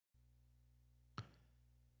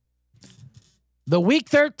The Week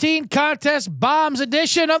 13 Contest Bombs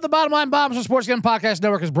edition of the Bottom Line Bombs from Sports Gambling Podcast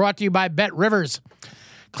Network is brought to you by Bet Rivers.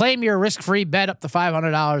 Claim your risk-free bet up to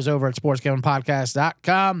 $500 over at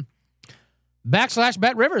sportsgamblingpodcast.com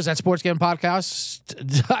 /Bet Rivers. That's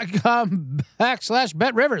sportsgamblingpodcast.com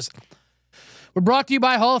 /Bet Rivers. We're brought to you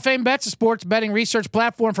by Hall of Fame Bets, a sports betting research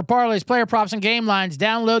platform for parlays, player props, and game lines.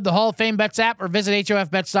 Download the Hall of Fame Bets app or visit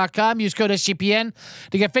HOFBets.com. Use code SGPN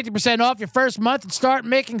to get 50% off your first month and start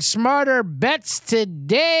making smarter bets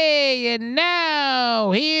today. And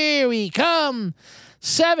now, here we come.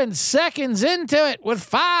 7 seconds into it with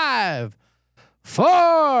 5,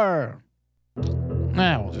 4.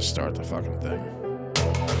 Now we'll just start the fucking thing.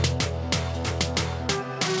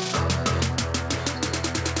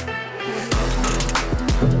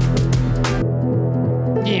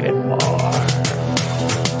 Even more.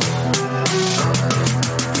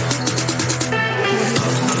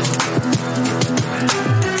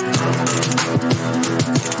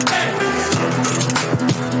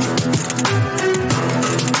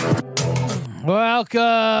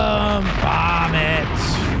 Welcome, bomb it.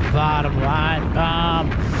 Bottom line bomb.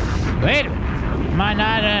 Wait a minute. Am I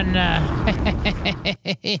not on?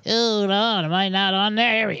 Hold on. Am I not on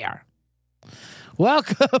there? Here we are.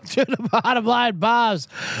 Welcome to the Bottom Line Bombs.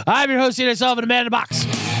 I'm your host, Ian Sullivan, the man in the box.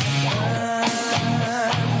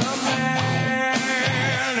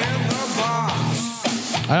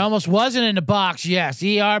 I almost wasn't in the box. Yes,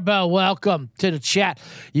 E.R. Bell, welcome to the chat.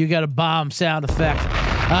 You got a bomb sound effect.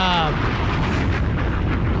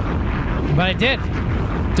 But I did.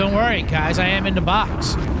 Don't worry, guys. I am in the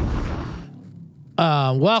box.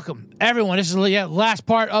 Welcome, everyone. This is the last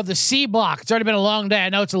part of the C block. It's already been a long day. I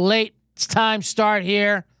know it's a late time start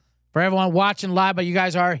here for everyone watching live, but you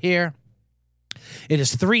guys are here. It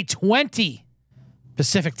is 3:20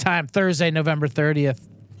 Pacific time, Thursday, November 30th.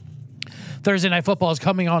 Thursday Night Football is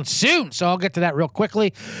coming on soon, so I'll get to that real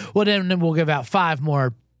quickly. Well, then we'll give out 5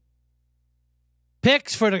 more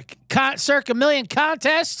picks for the Circa Million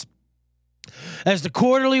contest as the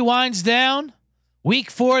quarterly winds down.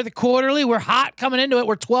 Week 4 of the quarterly, we're hot coming into it.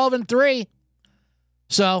 We're 12-3,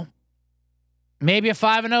 so maybe a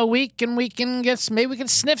 5-0 week, and we can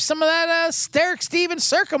sniff some of that Derek Stevens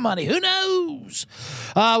Circa money. Who knows?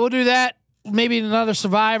 We'll do that. Maybe another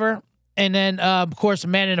Survivor, and then of course a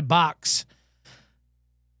Man in a Box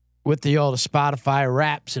with the old Spotify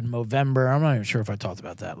Wraps in November. I'm not even sure if I talked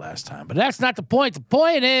about that last time, but that's not the point. The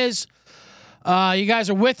point is, you guys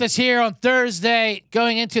are with us here on Thursday,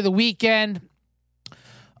 going into the weekend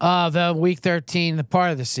of Week 13, the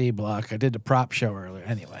part of the C block. I did the prop show earlier.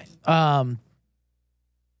 Anyway.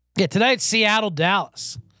 Yeah, tonight it's Seattle,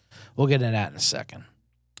 Dallas. We'll get into that in a second.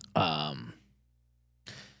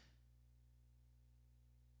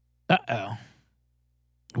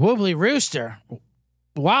 Wobbly Rooster.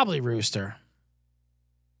 Wobbly Rooster.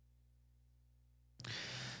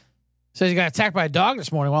 Says he got attacked by a dog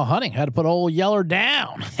this morning while hunting. Had to put old Yeller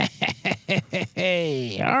down.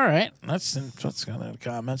 Hey, all right. That's kind of the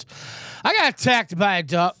comments. I got attacked by a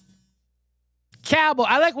dog. Cowboy.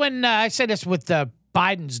 I like when I said this with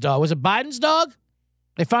Biden's dog. Was it Biden's dog?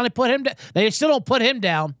 They finally put him down. They still don't put him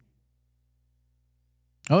down.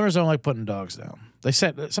 Owners don't like putting dogs down. They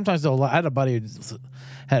said sometimes they'll lie. I had a buddy who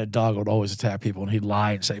had a dog who would always attack people, and he'd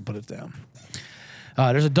lie and say, put it down.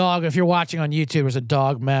 There's a dog. If you're watching on YouTube, there's a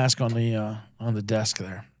dog mask on the desk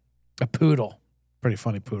there. A poodle. Pretty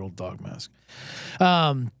funny poodle dog mask.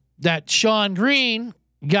 That Sean Green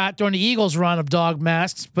got during the Eagles run of dog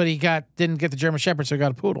masks, but he didn't get the German Shepherd, so he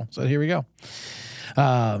got a poodle. So here we go.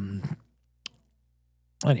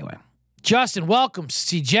 Anyway, Justin, welcome.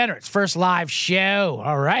 Degenerates, first live show.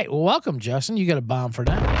 All right, well, welcome, Justin. You got a bomb for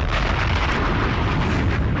that.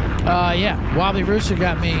 Yeah, Wobbly Rooster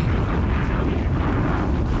got me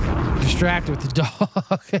distracted with the dog.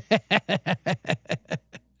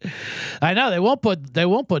 I know they won't put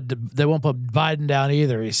Biden down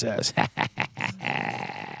either. He says.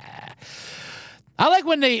 I like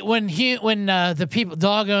when the people,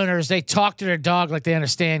 dog owners, they talk to their dog like they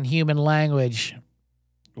understand human language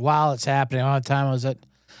while it's happening. All the time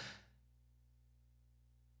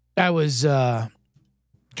I was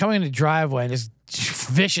coming in the driveway, and this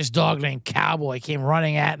vicious dog named Cowboy came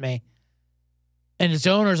running at me. And his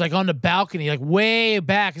owner's like on the balcony, like way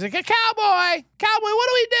back. He's like, hey, Cowboy, what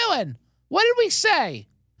are we doing? What did we say?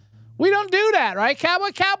 We don't do that, right?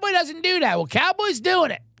 Cowboy doesn't do that. Well, Cowboy's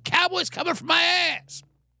doing it. Cowboy's coming for my ass.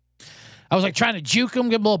 I was like trying to juke him,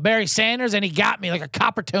 give him a little Barry Sanders, and he got me like a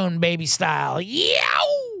copper tone baby style.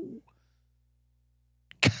 Yow!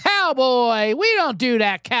 Cowboy, we don't do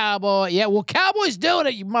that, Cowboy. Yeah, well, Cowboy's doing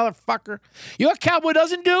it, you motherfucker. You know what Cowboy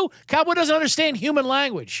doesn't do? Cowboy doesn't understand human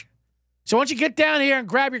language. So why don't you get down here and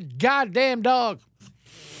grab your goddamn dog?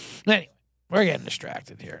 Anyway, we're getting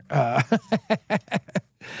distracted here.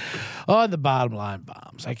 On the bottom line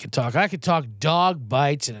bombs, I could talk dog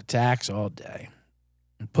bites and attacks all day,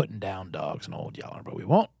 and putting down dogs and old yeller, but we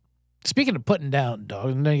won't. Speaking of putting down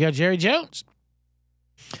dogs, and then you got Jerry Jones.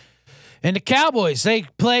 And the Cowboys, they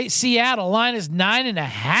play Seattle. Line is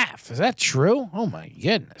 9.5. Is that true? Oh my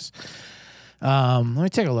goodness. Let me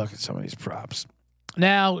take a look at some of these props.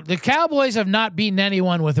 Now, the Cowboys have not beaten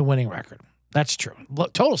anyone with a winning record. That's true.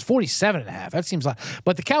 Total's 47.5. That seems like,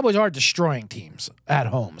 but the Cowboys are destroying teams at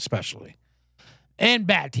home, especially, and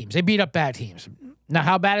bad teams. They beat up bad teams. Now,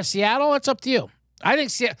 how bad is Seattle? It's up to you. I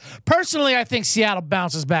think personally, I think Seattle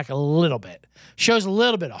bounces back a little bit, shows a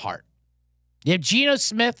little bit of heart. You have Geno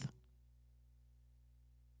Smith,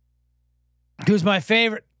 who's one of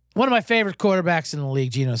my favorite quarterbacks in the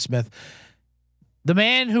league. Geno Smith, the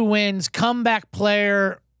man who wins comeback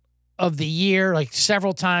player of the year like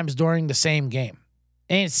several times during the same game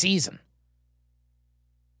and season.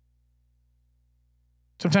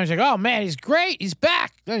 Sometimes you're like, oh man, he's great, he's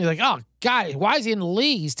back. Then you're like, oh God, why is he in the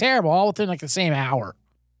league? He's terrible. All within like the same hour.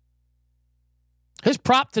 His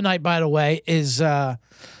prop tonight, by the way, is over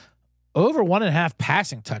 1.5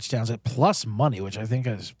 passing touchdowns at plus money, which I think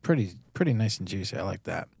is pretty nice and juicy. I like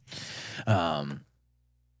that.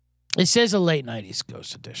 It says a late night East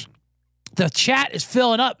Coast edition. The chat is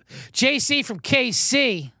filling up. JC from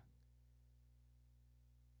KC,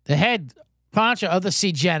 the head poncho of the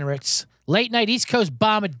C-Generates. Late night East Coast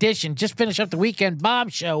bomb edition. Just finished up the weekend bomb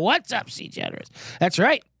show. What's up, C-Generates? That's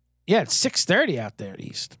right. Yeah, it's 6:30 out there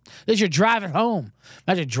East. As you're driving home.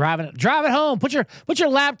 Imagine driving home. Put your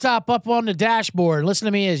laptop up on the dashboard and listen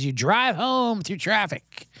to me as you drive home through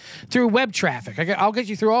traffic, through web traffic. I'll get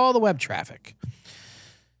you through all the web traffic.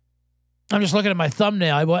 I'm just looking at my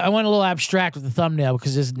thumbnail. I went a little abstract with the thumbnail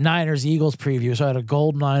because this Niners-Eagles preview. So I had a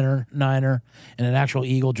gold Niner, and an actual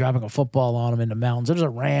Eagle dropping a football on them in the mountains. There's a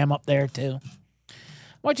Ram up there, too.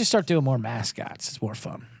 Why don't you start doing more mascots? It's more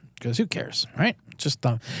fun. Because who cares, right? Just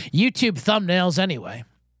YouTube thumbnails anyway.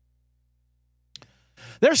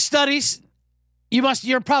 There's studies.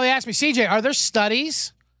 You're probably asking me, CJ, are there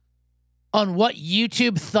studies on what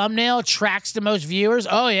YouTube thumbnail attracts the most viewers?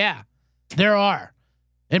 Oh, yeah, there are.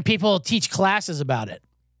 And people teach classes about it.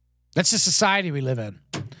 That's the society we live in.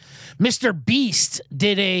 Mr. Beast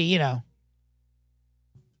did an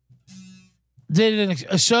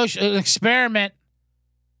experiment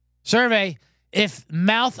survey if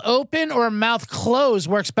mouth open or mouth closed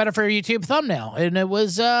works better for a YouTube thumbnail. And it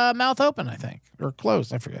was mouth open, I think, or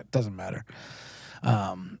closed. I forget. Doesn't matter.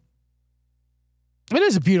 It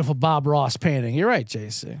is a beautiful Bob Ross painting. You're right,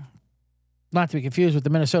 JC. Not to be confused with the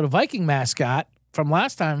Minnesota Viking mascot from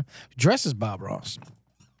last time, dressed as Bob Ross.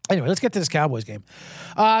 Anyway, let's get to this Cowboys game.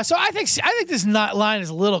 So I think this line is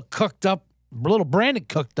a little cooked up, a little Brandon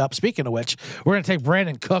cooked up. Speaking of which, we're going to take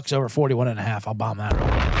Brandon Cooks over 41.5. I'll bomb that.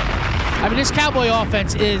 I mean, this Cowboy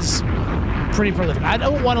offense is pretty prolific. I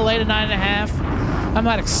don't want to lay to 9.5. I'm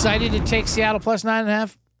not excited to take Seattle plus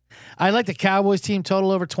 9.5. I like the Cowboys team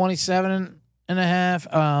total over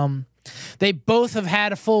 27.5. They both have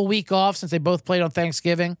had a full week off since they both played on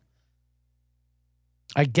Thanksgiving.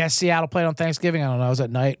 I guess Seattle played on Thanksgiving. I don't know. It was at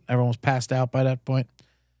night. Everyone was passed out by that point.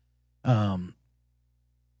 But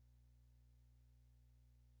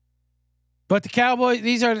the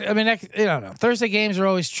Cowboys, I don't know. Thursday games are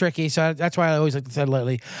always tricky, so that's why I always like to say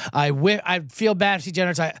lately. I feel bad for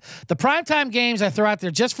C-Generates. The primetime games I throw out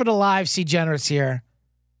there just for the live C-Generates here.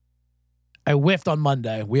 I whiffed on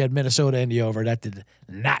Monday. We had Minnesota in the over. That did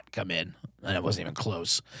not come in, and it wasn't even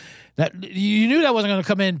close. That you knew that wasn't going to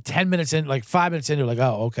come in 10 minutes in, like 5 minutes into, like,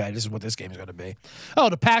 oh, okay, this is what this game is going to be. Oh,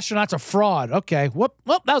 the Pasternak's a fraud. Okay, whoop,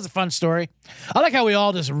 that was a fun story. I like how we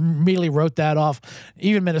all just immediately wrote that off.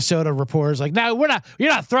 Even Minnesota reporters like, no, you're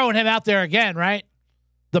not throwing him out there again, right?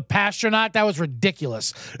 The Pasternak, that was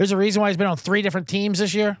ridiculous. There's a reason why he's been on 3 different teams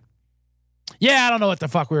this year. Yeah, I don't know what the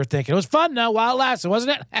fuck we were thinking. It was fun though while it lasted,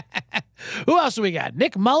 wasn't it? Who else do we got?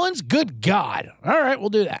 Nick Mullins? Good God. All right, we'll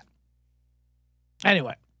do that.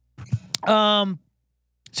 Anyway. So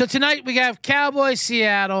tonight we have Cowboys,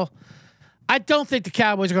 Seattle. I don't think the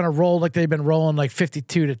Cowboys are going to roll like they've been rolling like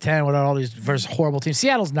 52-10 without all these versus horrible teams.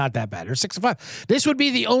 Seattle's not that bad. They're 6-5. This would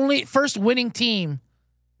be the only first winning team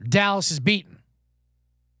Dallas has beaten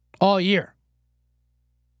all year.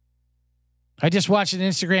 I just watched an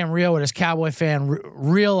Instagram reel where this Cowboy fan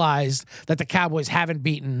realized that the Cowboys haven't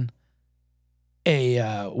beaten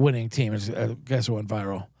a winning team. I guess it went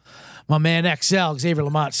viral. My man XL, Xavier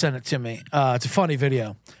Lamont, sent it to me. It's a funny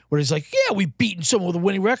video where he's like, yeah, we've beaten someone with a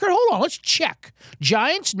winning record. Hold on, let's check.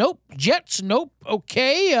 Giants? Nope. Jets? Nope.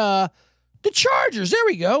 Okay. The Chargers. There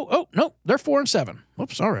we go. Oh, no, they're 4-7.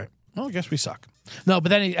 Whoops. All right. Well, I guess we suck. No, but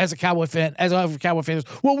then as a Cowboy fan,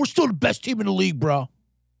 well, we're still the best team in the league, bro.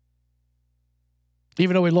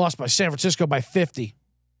 Even though we lost by San Francisco by 50.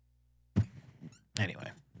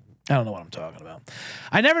 Anyway, I don't know what I'm talking about.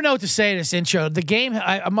 I never know what to say in this intro. The game,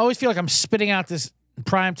 I'm always feel like I'm spitting out this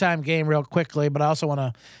primetime game real quickly, but I also want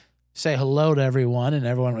to say hello to everyone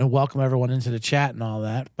and welcome everyone into the chat and all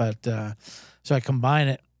that. But so I combine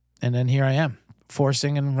it, and then here I am.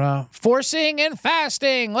 Forcing and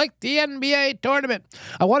fasting like the NBA tournament.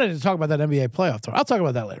 I wanted to talk about that NBA playoff tournament. I'll talk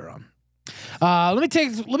about that later on. Let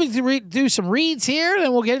me do some reads here, and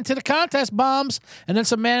then we'll get into the contest bombs, and then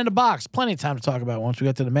some man in the box. Plenty of time to talk about once we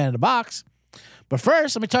get to the man in the box. But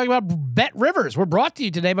first, let me talk about Bet Rivers. We're brought to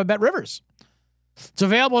you today by Bet Rivers. It's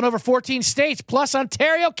available in over 14 states, plus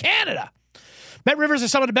Ontario, Canada. Bet Rivers are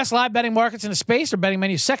some of the best live betting markets in the space. Their betting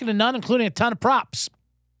menu is second to none, including a ton of props.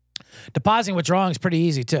 Depositing withdrawing is pretty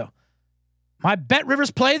easy, too. My Bet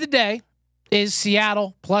Rivers play of the day is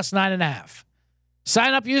Seattle plus 9.5.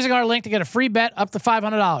 Sign up using our link to get a free bet up to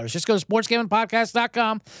 $500. Just go to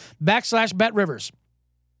sportsgamingpodcast.com/Bet Rivers.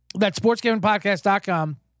 That's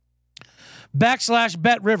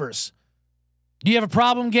sportsgamingpodcast.com/Bet Rivers. Do you have a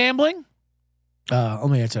problem gambling? Let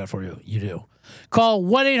me answer that for you. You do. Call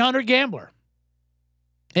 1-800-GAMBLER.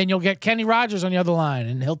 And you'll get Kenny Rogers on the other line,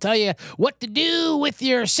 and he'll tell you what to do with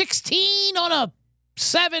your 16 on a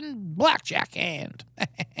 7 blackjack hand.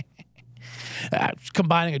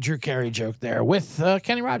 Combining a Drew Carey joke there with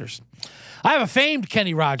Kenny Rogers. I have a famed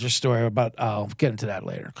Kenny Rogers story, but I'll get into that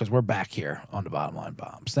later because we're back here on the Bottom Line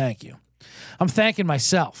Bombs. Thank you. I'm thanking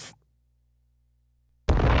myself.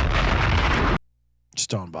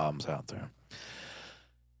 Stone bombs out there.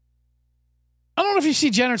 I don't know if you see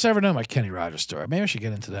generous ever know my Kenny Rogers story. Maybe I should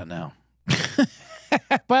get into that now.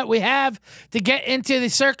 But we have to get into the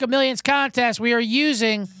Circa Millions contest. We are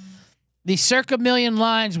using the Circa Million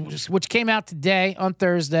lines, which came out today on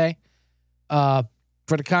Thursday for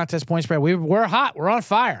the contest point spread. We're hot. We're on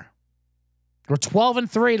fire. We're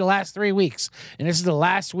 12-3 the last 3 weeks, and this is the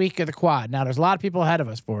last week of the quad. Now, there's a lot of people ahead of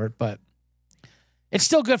us for it, but it's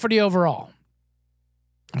still good for the overall.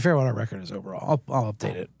 I forget what our record is overall. I'll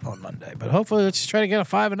update it on Monday, but hopefully let's just try to get a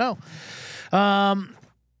 5-0.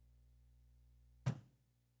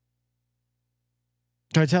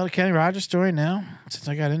 Do I tell the Kenny Rogers story now since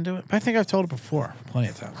I got into it? I think I've told it before plenty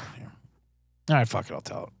of times. All right, fuck it. I'll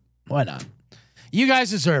tell it. Why not? You guys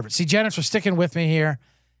deserve it. See, Jennings for sticking with me here.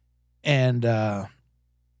 And because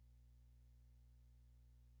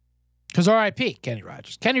R.I.P. Kenny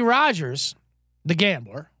Rogers. Kenny Rogers, the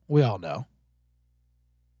gambler, we all know.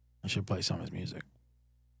 I should play some of his music.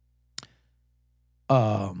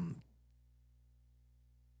 My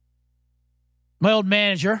old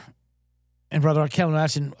manager and brother Kellen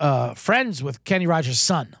Madison, friends with Kenny Rogers'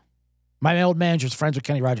 son. My old manager's friends with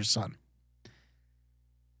Kenny Rogers' son.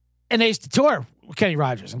 And they used to tour with Kenny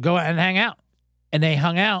Rogers and go out and hang out. And they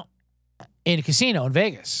hung out in a casino in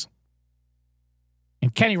Vegas.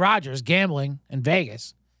 And Kenny Rogers gambling in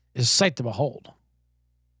Vegas is a sight to behold.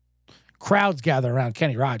 Crowds gather around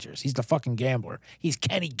Kenny Rogers. He's the fucking gambler. He's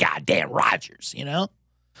Kenny goddamn Rogers, you know?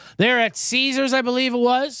 They're at Caesars, I believe it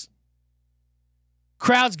was.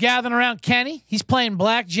 Crowds gathering around Kenny. He's playing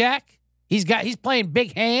blackjack. He's playing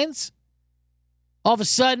big hands. All of a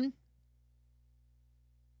sudden,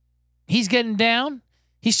 he's getting down.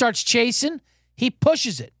 He starts chasing. He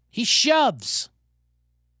pushes it. He shoves.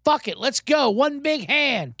 Fuck it. Let's go. One big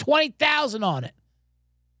hand. 20,000 on it.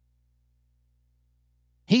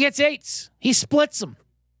 He gets eights. He splits them.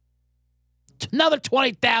 Another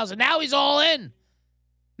 20,000. Now he's all in.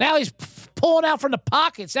 Now he's pulling out from the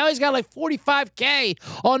pockets. Now he's got like 45K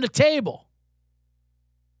on the table.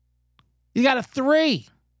 He got a 3.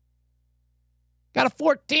 Got a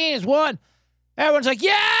 14 is 1. Everyone's like,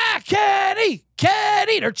 yeah, Kenny,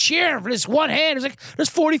 Kenny. They're cheering for this one hand. There's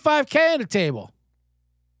 45K on the table.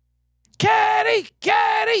 Kenny,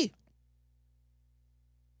 Kenny.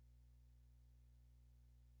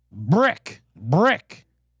 Brick.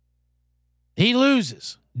 He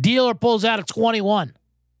loses. Dealer pulls out a 21.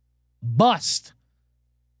 Bust.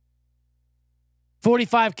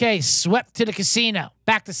 45K swept to the casino.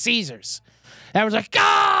 Back to Caesars. Everyone's like,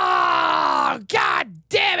 oh, God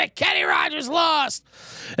damn it. Kenny Rogers lost.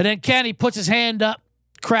 And then Kenny puts his hand up.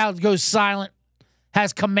 Crowd goes silent.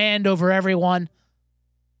 Has command over everyone.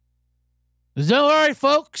 Don't worry,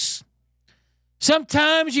 folks.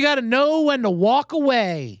 Sometimes you got to know when to walk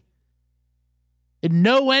away and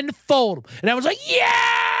know when to fold them. And everyone's like,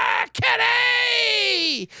 yeah,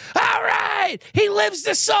 Kenny! Kenny. All right. He lives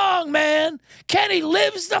the song, man. Kenny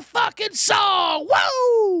lives the fucking song.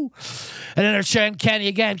 Woo! And then they're chanting Kenny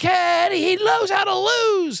again. Kenny, he knows how to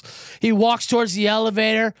lose. He walks towards the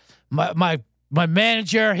elevator. My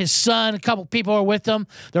manager, his son, a couple people are with him.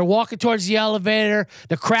 They're walking towards the elevator.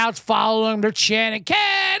 The crowd's following him. They're chanting,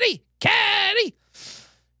 Kenny, Kenny.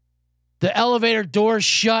 The elevator doors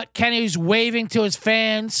shut. Kenny's waving to his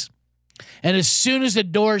fans. And as soon as the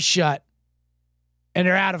doors shut and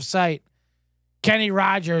they're out of sight, Kenny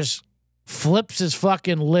Rogers flips his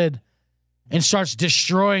fucking lid and starts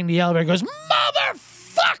destroying the elevator. Goes,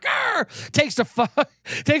 motherfucker! Takes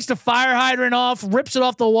the fire hydrant off, rips it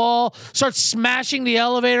off the wall, starts smashing the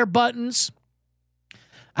elevator buttons.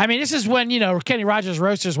 I mean, this is when, Kenny Rogers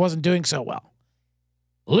Roasters wasn't doing so well.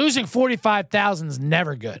 Losing 45,000 is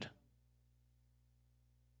never good.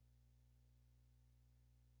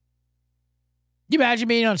 You imagine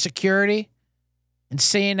being on security and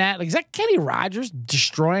seeing that? Like, is that Kenny Rogers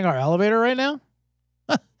destroying our elevator right now?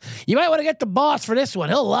 You might want to get the boss for this one.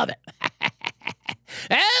 He'll love it.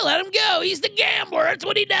 Hey, let him go. He's the gambler. That's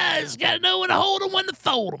what he does. Got to know when to hold him, when to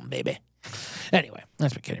fold him, baby. Anyway,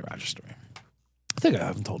 that's my Kenny Rogers story. I think I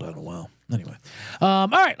haven't told that in a while. Anyway. All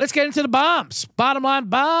right, let's get into the bombs. Bottom line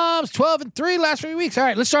bombs, 12-3 last 3 weeks. All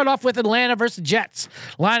right, let's start off with Atlanta versus the Jets.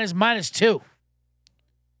 Line is -2.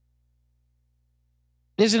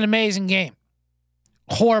 This is an amazing game.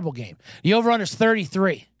 Horrible game. The over-under is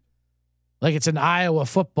 33. Like it's an Iowa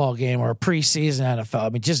football game or a preseason NFL. I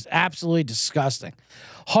mean, just absolutely disgusting.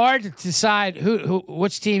 Hard to decide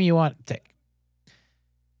which team you want to take.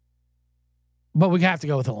 But we have to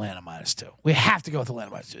go with Atlanta -2. We have to go with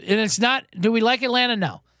Atlanta -2. And it's not, do we like Atlanta?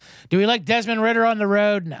 No. Do we like Desmond Ridder on the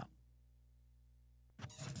road? No.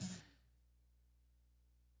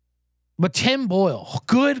 But Tim Boyle,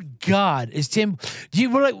 good God, is Tim.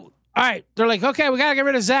 All right, they're like, okay, we got to get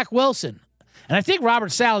rid of Zach Wilson. And I think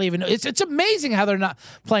Robert Saleh even, it's amazing how they're not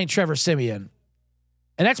playing Trevor Siemian.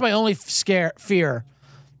 And that's my only fear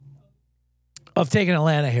of taking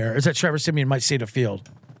Atlanta here, is that Trevor Siemian might see the field.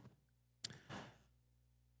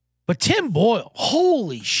 But Tim Boyle,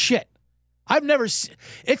 holy shit. I've never seen,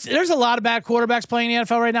 there's a lot of bad quarterbacks playing in the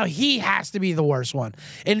NFL right now. He has to be the worst one.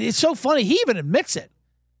 And it's so funny, he even admits it.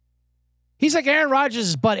 He's like Aaron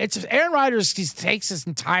Rodgers' buddy. It's Aaron Rodgers, he takes his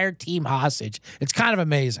entire team hostage. It's kind of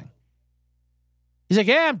amazing. He's like,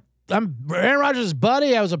 yeah, I'm Aaron Rodgers'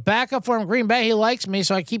 buddy. I was a backup for him in Green Bay. He likes me,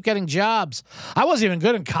 so I keep getting jobs. I wasn't even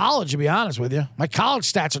good in college, to be honest with you. My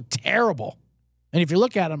college stats are terrible. And if you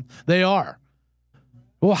look at them, they are.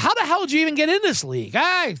 Well, how the hell did you even get in this league?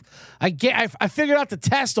 I figured out the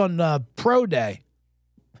test on pro day.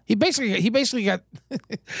 He basically got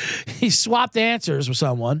he swapped answers with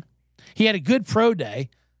someone. He had a good pro day,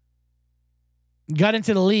 got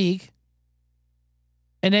into the league,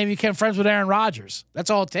 and then became friends with Aaron Rodgers. That's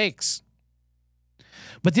all it takes.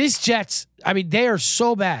 But these Jets, I mean, they are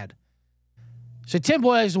so bad. So Tim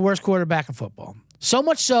Boyle is the worst quarterback in football. So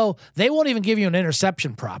much so, they won't even give you an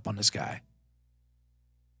interception prop on this guy.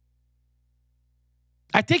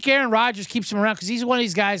 I think Aaron Rodgers keeps him around because he's one of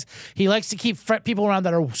these guys, he likes to keep people around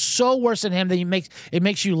that are so worse than him that it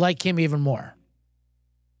makes you like him even more.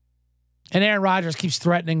 And Aaron Rodgers keeps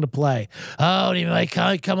threatening to play. Oh, he might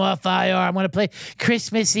come off IR. I'm going to play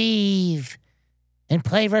Christmas Eve and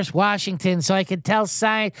play versus Washington so I could tell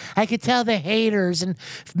the haters and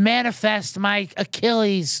manifest my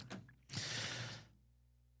Achilles.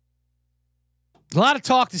 A lot of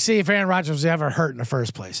talk to see if Aaron Rodgers was ever hurt in the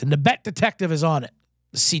first place. And the bet detective is on it.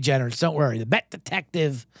 C. Generous, don't worry. The bet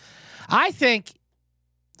detective. I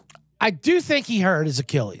do think he hurt his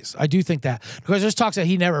Achilles. I do think that. Because there's talks that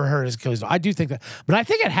he never hurt his Achilles. I do think that. But I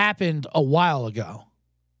think it happened a while ago.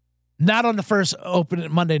 Not on the first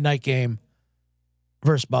open Monday night game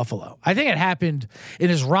versus Buffalo. I think it happened in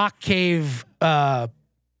his rock cave,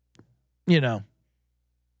 his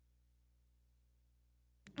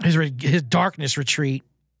darkness retreat.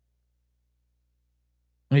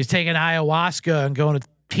 When he's taking ayahuasca and going to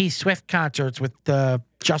T Swift concerts with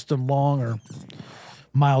Justin Long or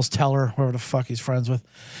Miles Teller, whoever the fuck he's friends with.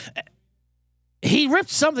 He ripped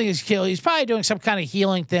something his Achilles. He's probably doing some kind of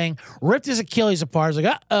healing thing. Ripped his Achilles apart. He's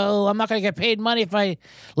like, uh-oh, I'm not going to get paid money if I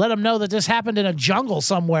let him know that this happened in a jungle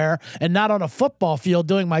somewhere and not on a football field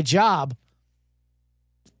doing my job.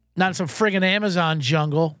 Not in some friggin' Amazon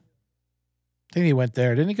jungle. I think he went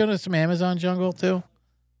there. Didn't he go to some Amazon jungle too?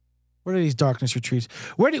 Where are these darkness retreats?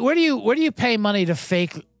 Where do you pay money to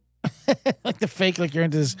fake like you're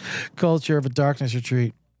into this culture of a darkness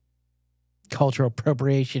retreat? Cultural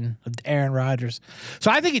appropriation of Aaron Rodgers. So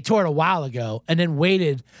I think he tore it a while ago and then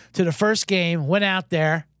waited to the first game, went out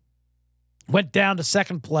there, Went down to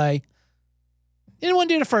second play. Didn't want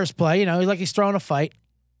to do the first play. He's throwing a fight.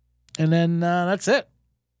 And then that's it.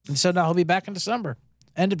 And so now he'll be back in December.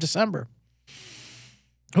 End of December.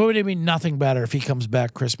 Who would it be nothing better if he comes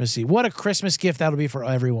back Christmas Eve? What a Christmas gift that'll be for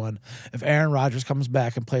everyone if Aaron Rodgers comes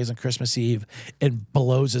back and plays on Christmas Eve and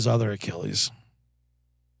blows his other Achilles.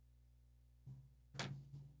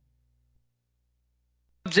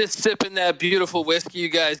 I'm just sipping that beautiful whiskey you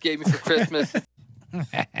guys gave me for Christmas.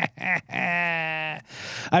 I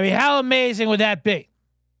mean, how amazing would that be?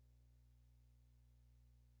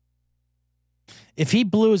 If he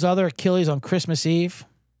blew his other Achilles on Christmas Eve,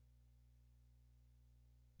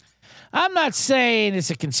 I'm not saying it's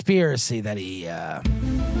a conspiracy that he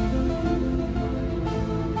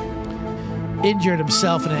injured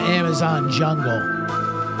himself in an Amazon jungle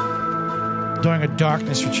during a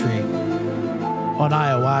darkness retreat on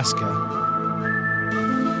ayahuasca.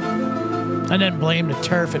 And then blamed the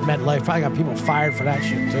turf at MetLife. Probably got people fired for that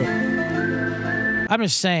shit, too. I'm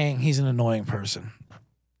just saying he's an annoying person.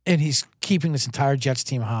 And he's keeping this entire Jets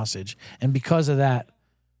team hostage. And because of that,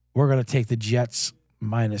 we're going to take the Jets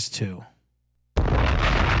 -2.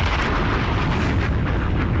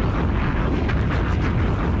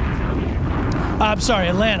 I'm sorry,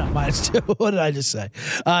 Atlanta -2. What did I just say?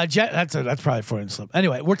 That's probably Freudian slip.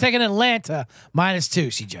 Anyway, we're taking Atlanta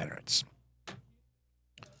 -2, degenerates.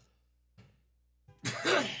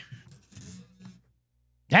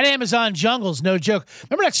 That Amazon jungle's no joke.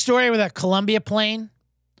 Remember that story with that Columbia plane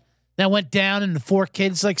that went down and the 4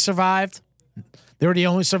 kids survived? They were the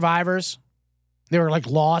only survivors. They were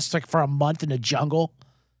lost for a month in the jungle,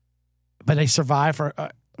 but they survived for.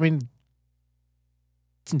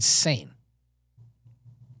 It's insane.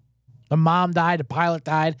 The mom died, the pilot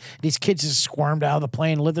died. These kids just squirmed out of the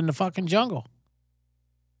plane and lived in the fucking jungle.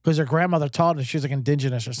 Because their grandmother taught them, she was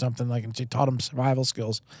indigenous or something, and she taught them survival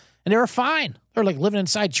skills. And they were fine. They were living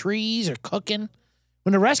inside trees or cooking.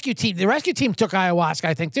 When the rescue team took ayahuasca,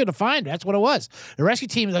 I think, too, to find it. That's what it was. The rescue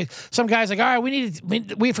team, some guys all right,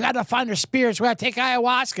 we forgot to find their spirits. We got to take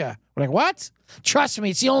ayahuasca. We're like, what? Trust me,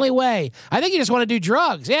 it's the only way. I think you just want to do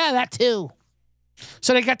drugs. Yeah, that too.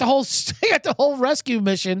 So they got the whole rescue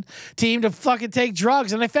mission team to fucking take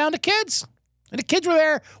drugs, and they found the kids. And the kids were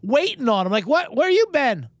there waiting on them. What? Where you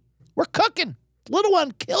been? We're cooking. Little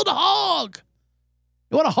one killed a hog.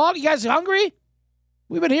 You want a hog? You guys hungry?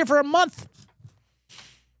 We've been here for a month.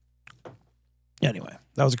 Anyway,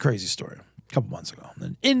 that was a crazy story a couple months ago.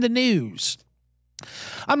 And in the news,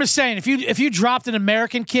 I'm just saying, if you dropped an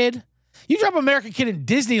American kid, you drop an American kid in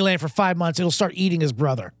Disneyland for 5 months, it'll start eating his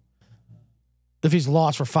brother. If he's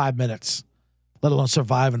lost for 5 minutes, let alone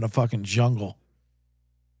survive in the fucking jungle.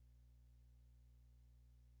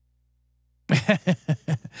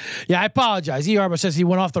 Yeah, I apologize. Arbo says he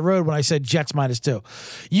went off the road when I said Jets -2.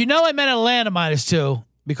 I meant Atlanta -2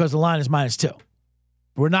 because the line is -2.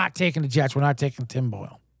 We're not taking the Jets. We're not taking Tim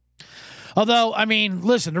Boyle. Although,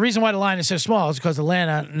 listen, the reason why the line is so small is because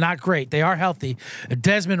Atlanta, not great. They are healthy.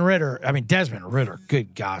 Desmond Ritter,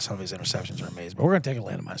 good gosh, some of his interceptions are amazing. But we're going to take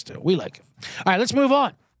Atlanta -2. We like it. All right, let's move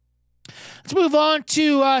on. Let's move on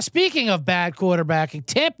to, speaking of bad quarterbacking,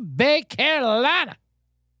 Tampa Bay, Carolina.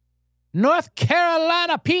 North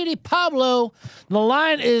Carolina, Petey Pablo. The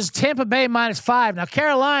line is Tampa Bay -5. Now,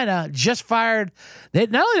 Carolina just fired.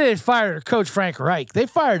 Not only did they fire their coach, Frank Reich, they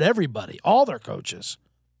fired everybody, all their coaches.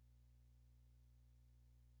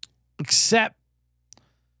 Except,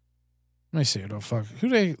 let me see. Who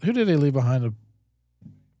did they leave behind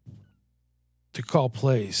to call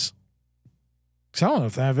plays? Because I don't know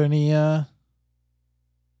if they have any.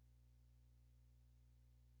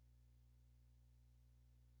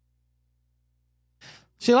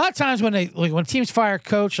 See, a lot of times when when teams fire a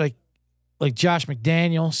coach like Josh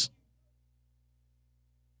McDaniels,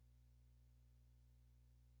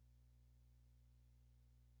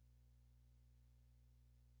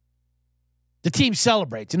 the team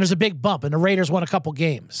celebrates and there's a big bump, and the Raiders won a couple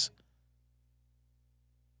games.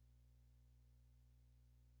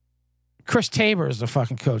 Chris Tabor is the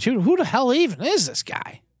fucking coach. Who the hell even is this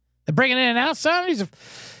guy? They're bringing in an outsider.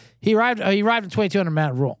 He arrived in 22 under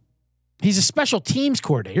Matt Rule. He's a special teams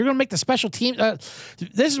coordinator. You're going to make the special team.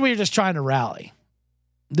 This is where you're just trying to rally.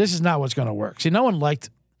 This is not what's going to work. See, no one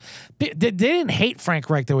liked. They didn't hate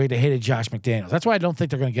Frank Reich the way they hated Josh McDaniels. That's why I don't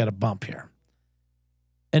think they're going to get a bump here.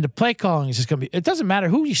 And the play calling is just going to be. It doesn't matter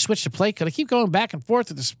who you switch to play. They keep going back and forth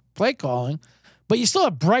with this play calling, but you still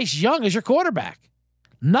have Bryce Young as your quarterback.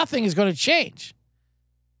 Nothing is going to change.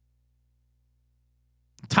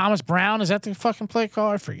 Thomas Brown, is that the fucking play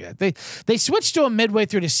call? I forget. They switched to him midway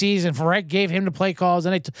through the season. Reich gave him the play calls,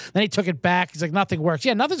 and then he took it back. He's like, nothing works.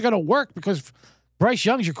 Yeah, nothing's going to work because Bryce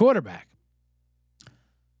Young's your quarterback.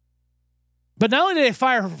 But not only did they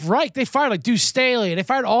fire Reich, they fired like Deuce Staley, and they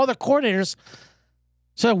fired all the coordinators.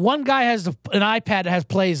 So one guy has an iPad that has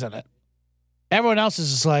plays in it. Everyone else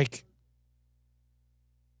is just like,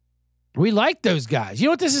 we like those guys. You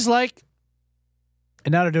know what this is like?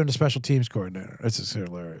 And now they're doing the special teams coordinator. This is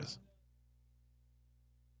hilarious.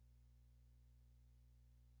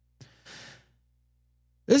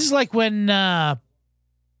 This is like when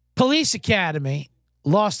Police Academy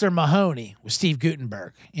lost their Mahoney with Steve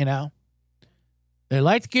Guttenberg, you know? They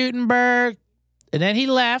liked Guttenberg, and then he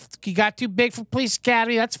left. He got too big for Police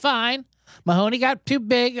Academy. That's fine. Mahoney got too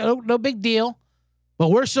big. No big deal. But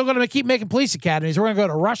we're still going to keep making Police Academies. We're going to go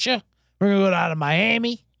to Russia. We're going to go down to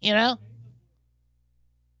Miami, you know?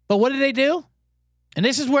 But what did they do? And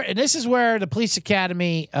this is where the Police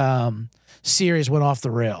Academy series went off the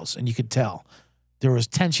rails, and you could tell there was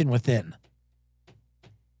tension within.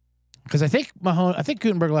 Because I think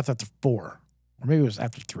Gutenberg left after 4, or maybe it was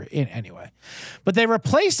after 3. Anyway, but they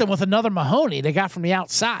replaced him with another Mahoney they got from the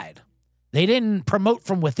outside. They didn't promote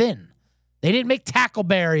from within. They didn't make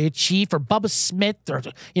Tackleberry a chief or Bubba Smith or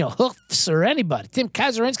Hoofs or anybody. Tim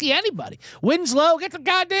Kazurinsky, anybody. Winslow, get the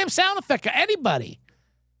goddamn sound effect, anybody.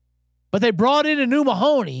 But they brought in a new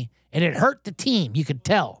Mahoney, and it hurt the team. You could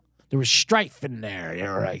tell. There was strife in there. They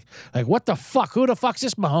were like, what the fuck? Who the fuck's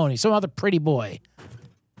this Mahoney? Some other pretty boy.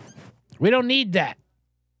 We don't need that.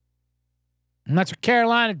 And that's what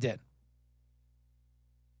Carolina did.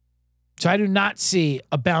 So I do not see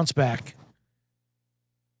a bounce back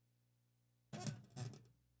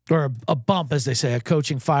or a bump, as they say, a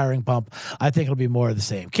coaching firing bump. I think it'll be more of the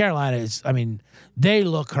same. Carolina is, they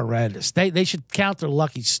look horrendous. They should count their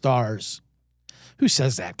lucky stars. Who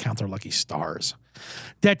says that? Count their lucky stars.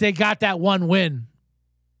 That they got that one win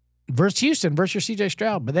versus Houston, versus your CJ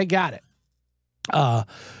Stroud, but they got it.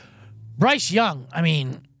 Bryce Young,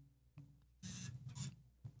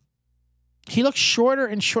 he looks shorter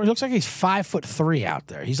and shorter. He looks like he's 5'3" out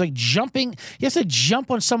there. He's like jumping. He has to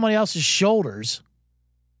jump on somebody else's shoulders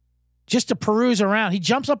just to peruse around. He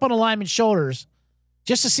jumps up on a lineman's shoulders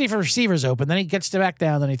just to see if a receiver's open. Then he gets to back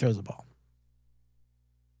down. Then he throws the ball.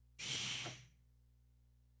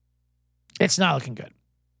 It's not looking good.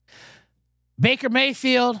 Baker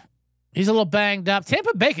Mayfield, he's a little banged up.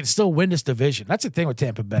 Tampa Bay can still win this division. That's the thing with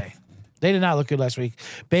Tampa Bay. They did not look good last week.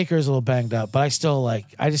 Baker is a little banged up, but I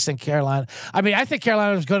just think Carolina. I think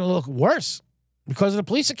Carolina is going to look worse because of the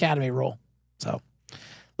Police Academy rule. So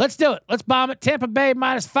let's do it. Let's bomb it. Tampa Bay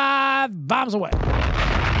 -5. Bombs away.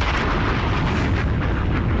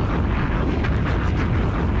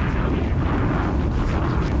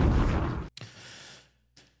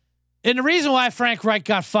 And the reason why Frank Reich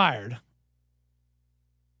got fired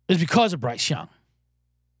is because of Bryce Young.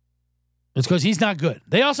 It's because he's not good.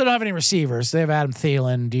 They also don't have any receivers. They have Adam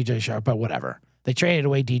Thielen, DJ Sharp, but whatever. They traded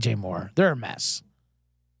away DJ Moore. They're a mess.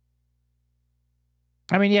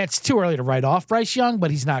 It's too early to write off Bryce Young,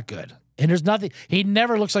 but he's not good. And there's nothing. He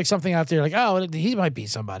never looks like something out there like, oh, he might be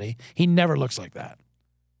somebody. He never looks like that.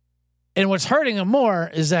 And what's hurting him more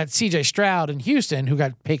is that CJ Stroud in Houston, who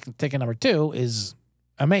got taken number 2, is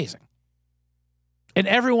amazing. And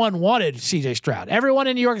everyone wanted CJ Stroud. Everyone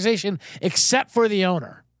in the organization except for the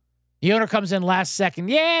owner. The owner comes in last second.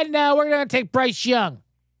 Yeah, no, we're going to take Bryce Young.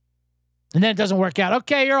 And then it doesn't work out.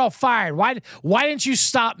 Okay, you're all fired. Why didn't you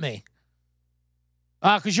stop me?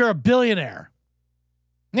 Because you're a billionaire.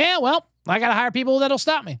 Yeah, well, I got to hire people that'll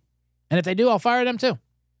stop me. And if they do, I'll fire them too.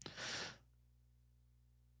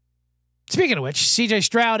 Speaking of which, CJ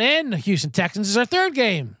Stroud and the Houston Texans is our third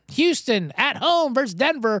game. Houston at home versus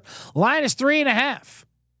Denver. Line is 3.5.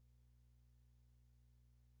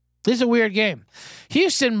 This is a weird game.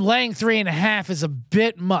 Houston laying 3.5 is a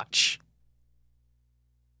bit much.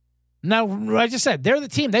 Now, I just said, they're the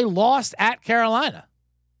team. They lost at Carolina.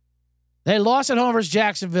 They lost at home versus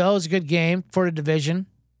Jacksonville. It was a good game for the division.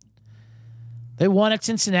 They won at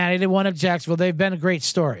Cincinnati. They won at Jacksonville. They've been a great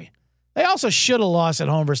story. They also should have lost at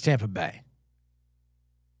home versus Tampa Bay.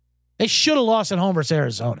 They should have lost at home versus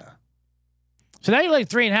Arizona. So now you're laying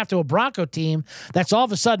 3.5 to a Bronco team that's all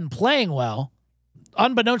of a sudden playing well.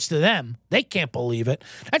 Unbeknownst to them, they can't believe it.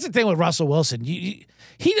 That's the thing with Russell Wilson. He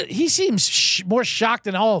seems more shocked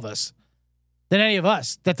than all of us, than any of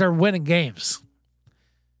us, that they're winning games.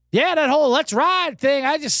 Yeah, that whole "let's ride" thing.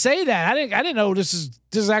 I just say that. I didn't know this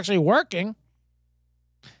is actually working.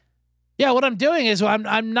 Yeah, what I'm doing is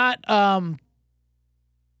I'm not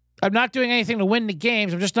doing anything to win the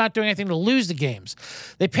games. I'm just not doing anything to lose the games.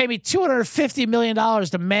 They pay me $250 million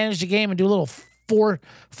to manage the game and do little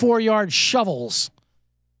 4-yard shovels.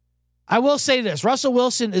 I will say this. Russell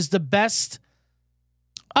Wilson is the best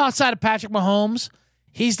outside of Patrick Mahomes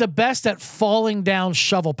He's the best at falling down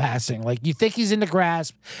shovel passing. Like you think he's in the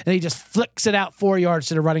grasp and he just flicks it out 4 yards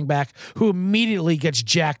to the running back who immediately gets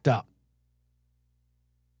jacked up.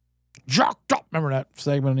 Jacked up. Remember that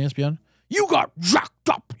segment on ESPN? You got jacked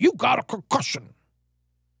up. You got a concussion.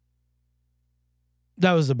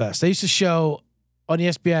 That was the best. They used to show on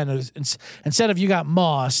ESPN, it was, instead of you got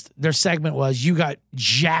mossed, their segment was you got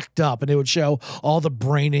jacked up, and they would show all the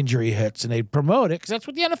brain injury hits, and they'd promote it because that's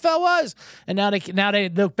what the NFL was. And now they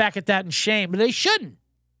look back at that in shame, but they shouldn't.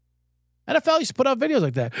 NFL used to put out videos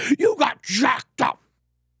like that. You got jacked up.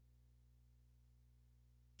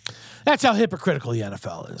 That's how hypocritical the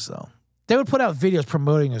NFL is, though. They would put out videos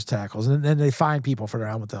promoting those tackles, and then they fine people for their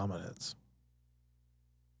helmet-to-helmet hits.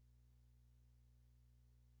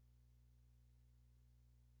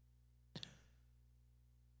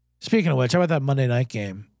 Speaking of which, how about that Monday night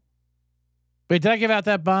game? Wait, did I give out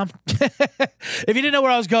that bomb? If you didn't know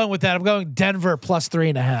where I was going with that, I'm going Denver plus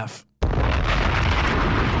 3.5.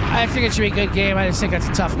 I think it should be a good game. I just think that's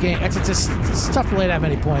a tough game. It's tough to lay that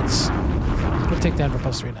many points. We'll take Denver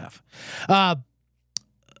plus 3.5.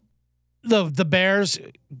 The Bears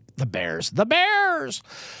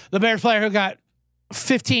player who got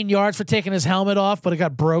 15 yards for taking his helmet off, but it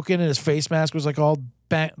got broken and his face mask was like all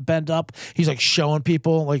bent up. He's like showing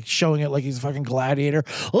people, like showing it like he's a fucking gladiator.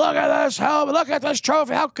 Look at this helmet. Look at this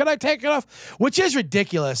trophy. How can I take it off? Which is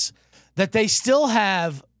ridiculous that they still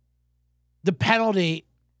have the penalty,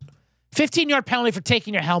 15-yard penalty for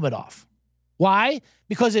taking your helmet off. Why?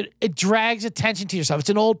 Because it drags attention to yourself. It's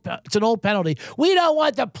an old penalty. We don't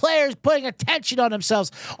want the players putting attention on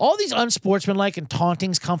themselves. All these unsportsmanlike and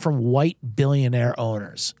tauntings come from white billionaire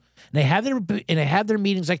owners. And they have their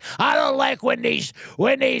meetings like, I don't like when these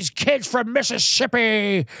kids from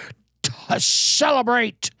Mississippi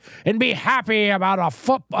celebrate and be happy about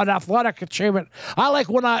an athletic achievement. I like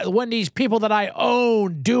when these people that I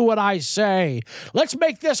own do what I say. Let's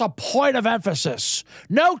make this a point of emphasis.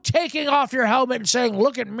 No taking off your helmet and saying,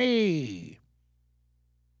 look at me.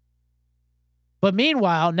 But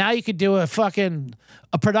meanwhile, now you could do a production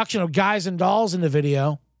of Guys and Dolls in the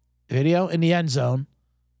video in the end zone.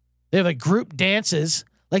 They have like group dances.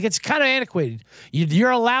 Like it's kind of antiquated.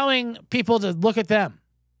 You're allowing people to look at them.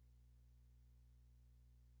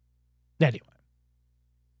 Anyway.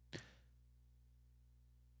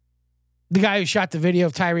 The guy who shot the video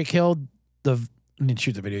of Tyreek Hill, didn't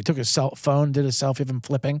shoot the video. He took his cell phone, did a selfie of him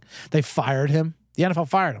flipping. They fired him. The NFL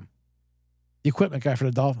fired him. The equipment guy for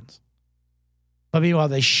the Dolphins. But meanwhile,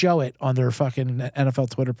 they show it on their fucking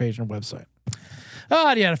NFL Twitter page and website.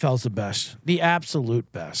 Oh, the NFL's the best. The absolute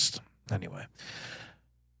best. Anyway.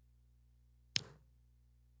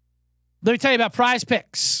 Let me tell you about Prize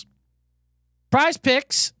Picks. Prize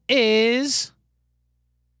Picks is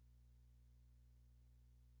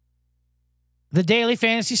the daily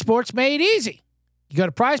fantasy sports made easy. You go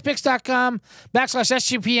to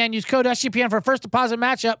prizepicks.com/SGPN. Use code SGPN for a first deposit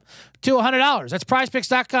matchup to $100. That's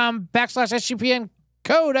prizepicks.com/SGPN.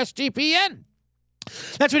 Code SGPN.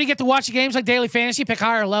 That's when you get to watch the games like daily fantasy, pick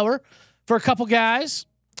higher or lower for a couple guys.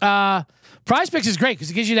 Prize Picks is great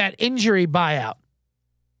because it gives you that injury buyout.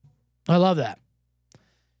 I love that.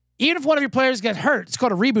 Even if one of your players gets hurt, it's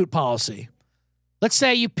called a reboot policy. Let's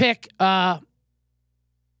say you pick Brandon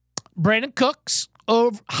Cooks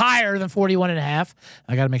over higher than 41.5.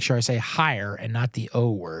 I got to make sure I say higher and not the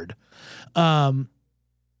O word. And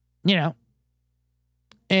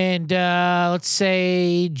let's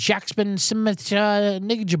say Jackson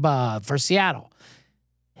Smith-Njigba for Seattle.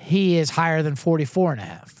 He is higher than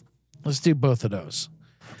 44.5. Let's do both of those.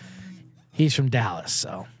 He's from Dallas,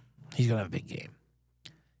 so he's going to have a big game.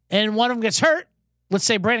 And one of them gets hurt. Let's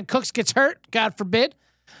say Brandon Cooks gets hurt, God forbid.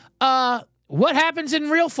 What happens in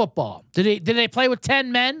real football? Did they play with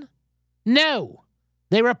 10 men? No.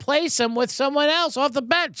 They replace them with someone else off the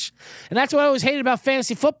bench. And that's what I always hated about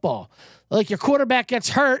fantasy football. Like your quarterback gets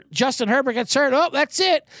hurt, Justin Herbert gets hurt. Oh, that's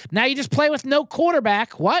it. Now you just play with no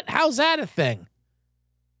quarterback. What? How's that a thing?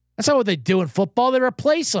 That's not what they do in football. They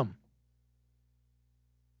replace them.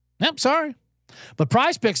 Yep, sorry. But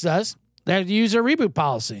Prize Picks does. They use their reboot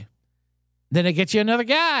policy. Then they get you another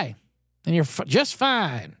guy. And you're just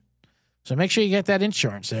fine. So make sure you get that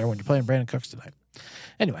insurance there when you're playing Brandon Cooks tonight.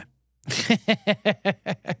 Anyway.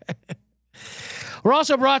 We're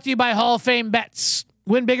also brought to you by Hall of Fame Bets.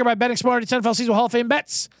 Win bigger by betting smarter. It's NFL season with Hall of Fame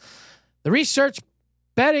Bets. The research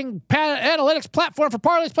betting analytics platform for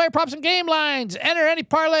parlays, player props, and game lines. Enter any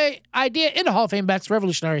parlay idea into Hall of Fame Bets.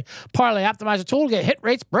 Revolutionary parlay optimizer tool to get hit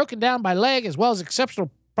rates broken down by leg as well as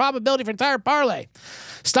exceptional probability for entire parlay.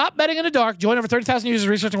 Stop betting in the dark. Join over 30,000 users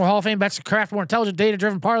researching Hall of Fame bets to craft more intelligent,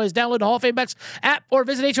 data-driven parlays. Download the Hall of Fame Bets app or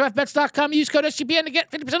visit HOFBets.com. Use code SGPN to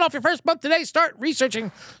get 50% off your first month today. Start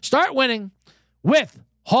researching. Start winning with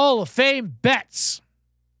Hall of Fame Bets.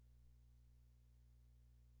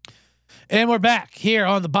 And we're back here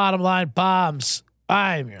on the Bottom Line Bombs.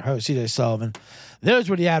 I'm your host, CJ Sullivan. Those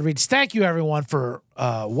were the ad reads. Thank you, everyone, for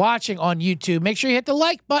watching on YouTube. Make sure you hit the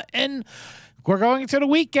like button. We're going into the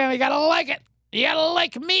weekend. You got to like it. You got to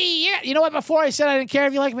like me. Yeah. You know what? Before I said I didn't care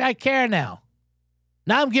if you like me, I care now.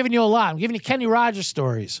 Now I'm giving you a lot. I'm giving you Kenny Rogers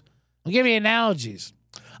stories. I'm giving you analogies.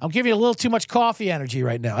 I'm giving you a little too much coffee energy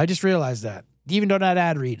right now. I just realized that. Even though that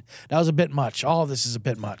ad read, that was a bit much. All of this is a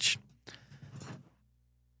bit much.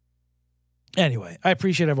 Anyway, I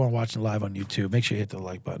appreciate everyone watching live on YouTube. Make sure you hit the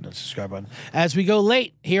like button and subscribe button. As we go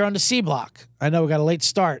late here on the C block, I know we got a late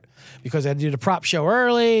start because I had to do the prop show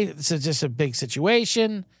early. This is just a big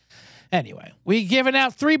situation. Anyway, we've given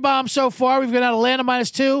out 3 bombs so far. We've given out Atlanta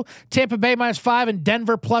 -2, Tampa Bay -5, and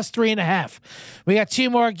Denver +3.5. We got 2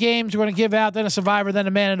 more games we're going to give out, then a survivor, then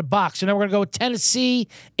a man in the box. And then we're going to go with Tennessee,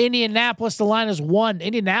 Indianapolis. The line is 1.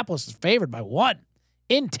 Indianapolis is favored by 1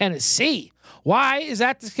 in Tennessee. Why is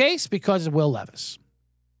that the case? Because of Will Levis.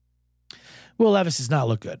 Will Levis does not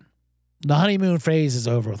look good. The honeymoon phase is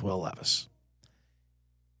over with Will Levis.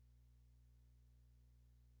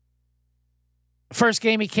 First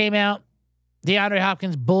game he came out, DeAndre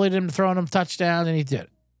Hopkins bullied him, throwing him touchdowns, and he did it.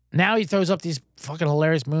 Now he throws up these fucking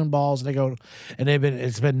hilarious moon balls, and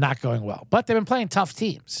it's been not going well. But they've been playing tough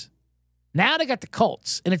teams. Now they got the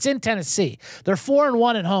Colts, and it's in Tennessee. They're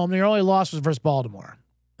 4-1 at home. Their only loss was versus Baltimore,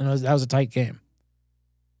 and that was a tight game.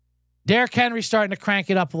 Derrick Henry starting to crank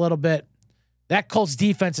it up a little bit. That Colts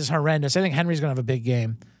defense is horrendous. I think Henry's going to have a big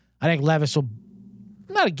game. I think Levis will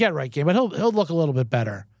not a get right game, but he'll look a little bit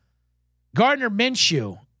better. Gardner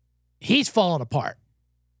Minshew, he's falling apart.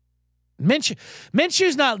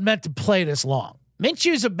 Minshew's not meant to play this long.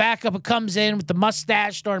 Minshew's a backup who comes in with the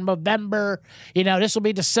mustache starting November. You know, this will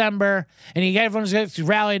be December. And everyone's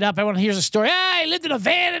rallied up. Everyone hears a story. He lived in a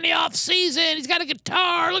van in the offseason. He's got a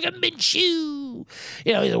guitar. Look at Minshew.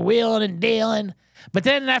 You know, he's wheeling and dealing. But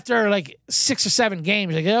then after like 6 or 7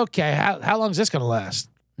 games, like, okay, how long is this going to last?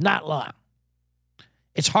 Not long.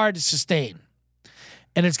 It's hard to sustain.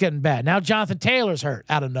 And it's getting bad. Now Jonathan Taylor's hurt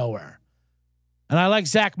out of nowhere. And I like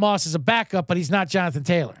Zach Moss as a backup, but he's not Jonathan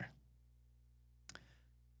Taylor.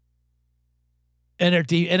 And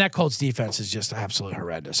that Colts defense is just absolutely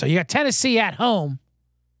horrendous. So you got Tennessee at home.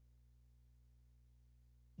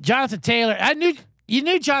 Jonathan Taylor, you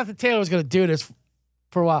knew Jonathan Taylor was going to do this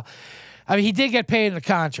for a while. I mean, he did get paid in the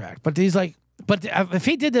contract, but he's like, but if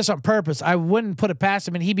he did this on purpose, I wouldn't put it past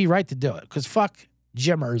him, and he'd be right to do it because fuck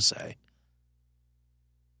Jim Irsay.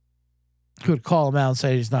 Who would call him out and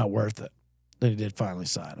say he's not worth it. Then he did finally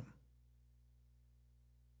sign him.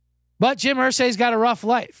 But Jim Irsay's got a rough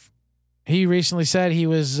life. He recently said he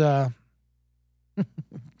was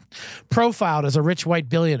profiled as a rich white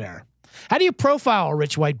billionaire. How do you profile a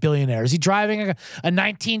rich white billionaire? Is he driving a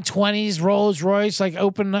 1920s Rolls Royce, like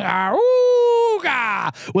open with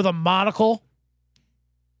a monocle?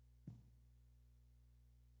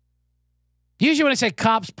 Usually when I say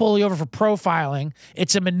cops pull you over for profiling,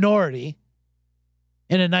 it's a minority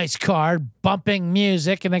in a nice car, bumping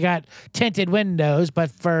music, and they got tinted windows.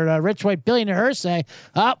 But for a rich white billionaire, Irsay,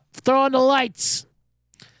 throw on the lights.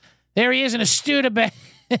 There he is in a Studebaker.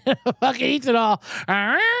 Fucking eats it all.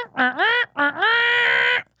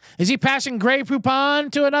 Is he passing Grey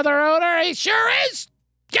Poupon to another owner? He sure is.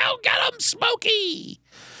 Go get him, Smokey.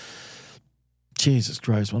 Jesus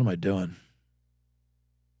Christ, what am I doing?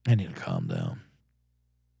 I need to calm down.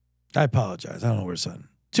 I apologize. I don't know where it's at.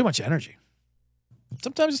 Too much energy.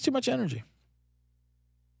 Sometimes it's too much energy.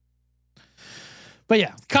 But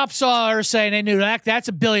yeah, cops saw her saying they knew that's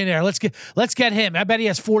a billionaire. Let's get him. I bet he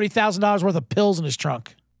has $40,000 worth of pills in his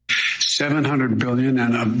trunk. 700 billion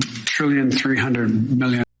and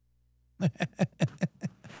 $1,300,000,000,000.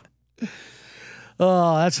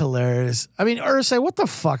 Oh, that's hilarious. I mean, Irsay, what the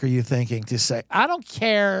fuck are you thinking to say? I don't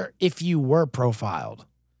care if you were profiled.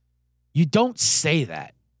 You don't say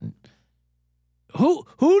that. Who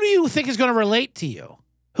do you think is going to relate to you?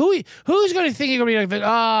 Who's going to think you're going to be like,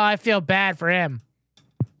 oh, I feel bad for him?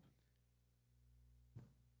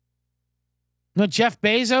 No, Jeff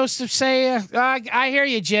Bezos to say, I hear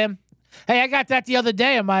you, Jim. Hey, I got that the other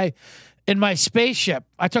day in my spaceship.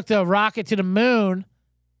 I took the rocket to the moon,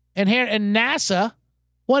 and NASA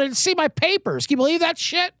wanted to see my papers. Can you believe that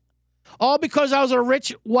shit? All because I was a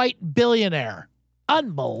rich white billionaire.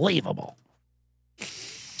 Unbelievable.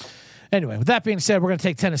 Anyway, with that being said, we're going to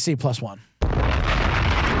take Tennessee +1.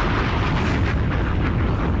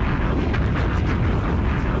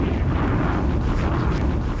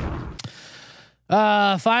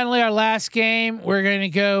 Finally, our last game, we're going to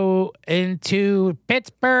go into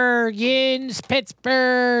Pittsburgh Steelers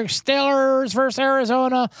versus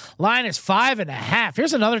Arizona. Line is 5.5.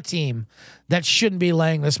 Here's another team that shouldn't be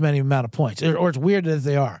laying this many amount of points, or it's weird that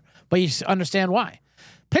they are, but you understand why.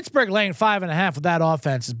 Pittsburgh laying 5.5 with that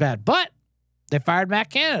offense is bad, but they fired Matt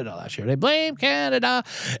Canada last year. They blame Canada,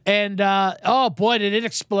 and oh boy, did it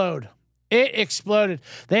explode. It exploded.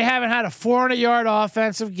 They haven't had a 400-yard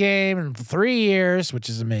offensive game in 3 years, which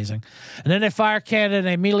is amazing. And then they fire Canada, and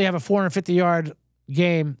they immediately have a 450-yard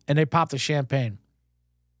game, and they pop the champagne.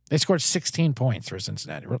 They scored 16 points for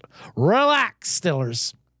Cincinnati. Relax,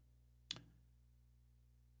 Steelers.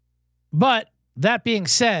 But that being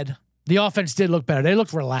said, the offense did look better. They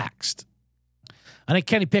looked relaxed. I think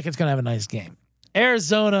Kenny Pickett's going to have a nice game.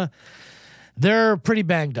 Arizona, they're pretty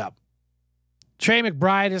banged up. Trey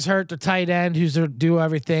McBride is hurt, the tight end, who's to do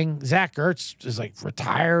everything. Zach Ertz is like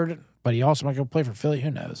retired, but he also might go play for Philly. Who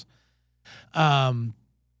knows? Rondell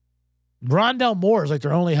Moore is like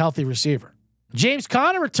their only healthy receiver. James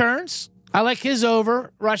Conner returns. I like his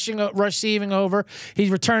receiving over. He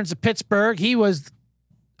returns to Pittsburgh. He was,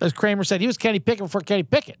 as Kramer said, he was Kenny Pickett before Kenny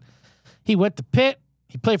Pickett. He went to Pitt.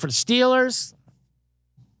 He played for the Steelers.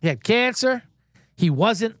 He had cancer. He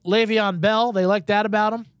wasn't Le'Veon Bell. They like that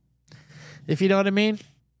about him, if you know what I mean.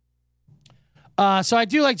 So I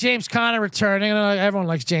do like James Conner returning. I know everyone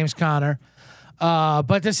likes James Conner.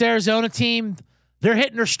 But this Arizona team, they're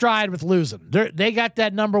hitting their stride with losing. They got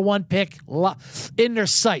that number 1 pick in their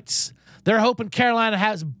sights. They're hoping Carolina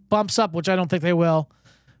has bumps up, which I don't think they will,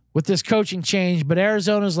 with this coaching change. But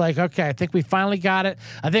Arizona's like, okay, I think we finally got it.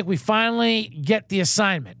 I think we finally get the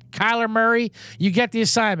assignment. Kyler Murray, you get the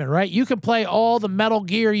assignment, right? You can play all the Metal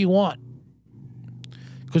Gear you want,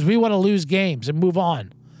 because we want to lose games and move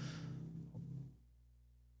on.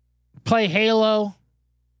 Play Halo,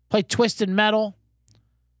 play Twisted Metal,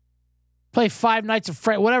 play Five Nights at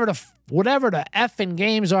Freddy's, whatever the effing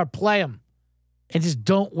games are, play them, and just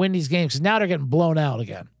don't win these games, because now they're getting blown out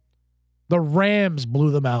again. The Rams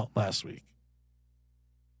blew them out last week.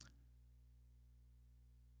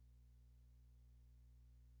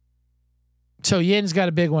 So Yin's got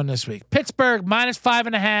a big one this week. Pittsburgh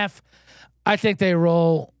 -5.5. I think they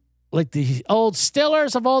roll like the old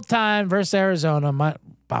Steelers of old time versus Arizona.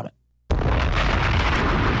 Bomb it.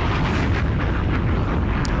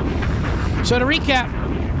 So to recap,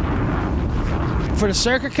 for the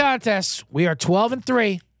Circa contest, we are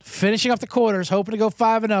 12-3, finishing off the quarters, hoping to go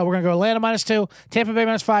 5-0. We're going to go Atlanta -2, Tampa Bay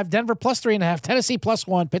 -5, Denver +3.5, Tennessee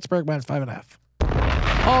 +1, Pittsburgh -5.5.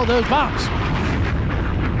 All those bombs.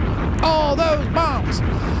 All those bombs.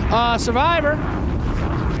 Survivor.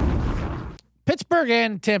 Pittsburgh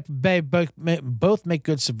and Tampa Bay both make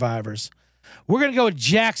good survivors. We're going to go with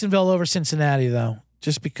Jacksonville over Cincinnati, though,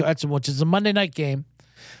 just because, which is a Monday night game.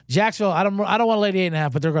 Jacksonville, I don't want to lay the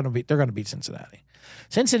 8.5, but they're going to beat Cincinnati.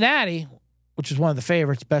 Cincinnati, which is one of the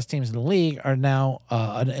favorites, best teams in the league, are now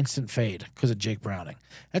an instant fade because of Jake Browning.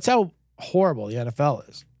 That's how horrible the NFL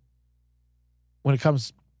is when it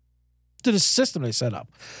comes to the system they set up.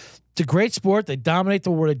 It's a great sport. They dominate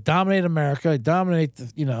the world. They dominate America. They dominate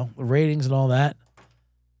the ratings and all that.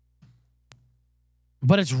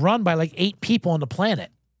 But it's run by like 8 people on the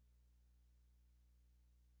planet.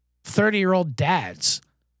 30-year-old dads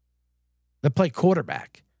that play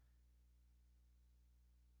quarterback.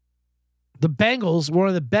 The Bengals were one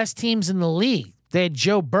of the best teams in the league. They had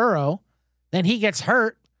Joe Burrow. Then he gets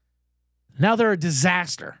hurt. Now they're a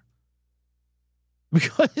disaster.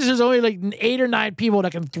 Because there's only like 8 or 9 people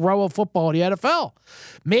that can throw a football in the NFL.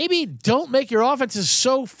 Maybe don't make your offenses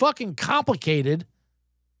so fucking complicated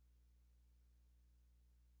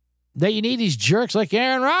that you need these jerks like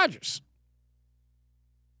Aaron Rodgers.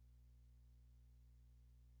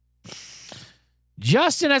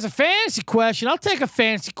 Justin has a fantasy question. I'll take a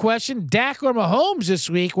fantasy question. Dak or Mahomes this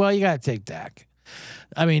week? Well, you got to take Dak.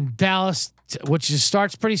 I mean, Dallas, which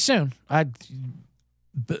starts pretty soon. I'd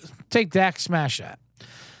take Dak, smash that.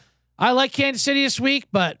 I like Kansas City this week,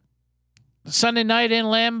 but Sunday night in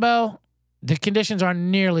Lambeau, the conditions aren't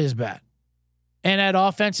nearly as bad. And that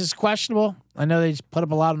offense is questionable. I know they just put up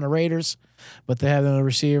a lot on the Raiders, but they have the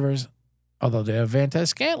receivers, although they have Vantez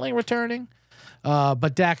Scantling returning.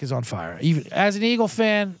 But Dak is on fire. Even as an Eagle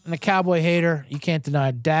fan and a Cowboy hater, you can't deny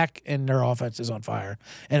Dak and their offense is on fire,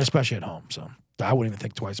 and especially at home. So I wouldn't even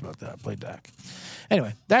think twice about that. Play Dak.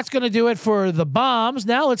 Anyway, that's going to do it for the bombs.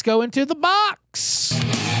 Now let's go into the box.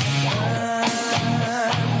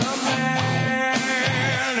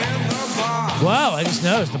 Wow, I just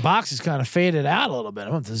noticed the box is kind of faded out a little bit.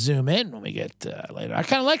 I want to zoom in when we get later. I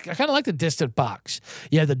kind of like the distant box.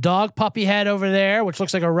 You have the dog puppy head over there, which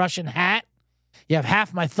looks like a Russian hat. You have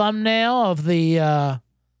half my thumbnail of the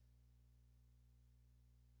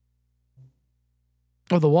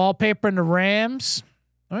wallpaper in the Rams.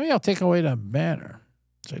 Maybe I'll take away the banner.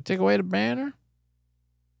 Should I take away the banner?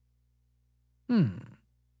 Let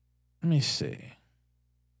me see.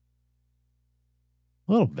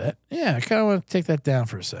 A little bit. Yeah, I kind of want to take that down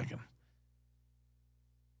for a second.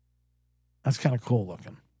 That's kind of cool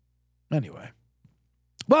looking. Anyway,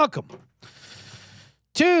 welcome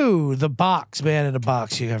to the box, man in the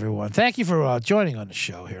box, you everyone. Thank you for joining on the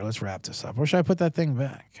show here. Let's wrap this up. Or should I put that thing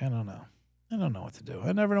back? I don't know. I don't know what to do.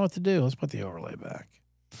 I never know what to do. Let's put the overlay back.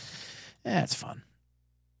 Yeah, it's fun.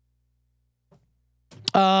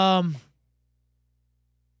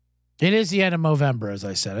 It is the end of November, as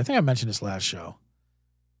I said. I think I mentioned this last show.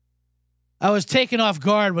 I was taken off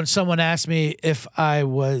guard when someone asked me if I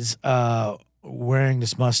was wearing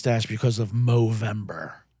this mustache because of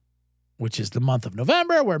Movember, which is the month of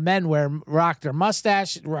November where men rock their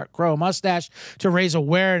mustache, grow a mustache to raise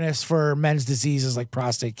awareness for men's diseases like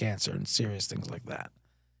prostate cancer and serious things like that.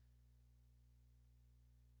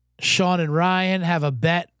 Sean and Ryan have a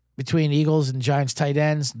bet between Eagles and Giants tight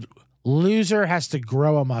ends. Loser has to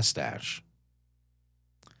grow a mustache.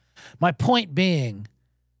 My point being,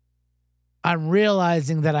 I'm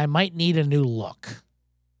realizing that I might need a new look.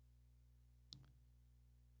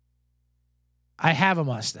 I have a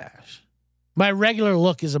mustache. My regular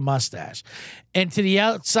look is a mustache. And to the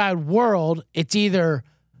outside world, it's either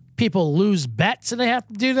people lose bets and they have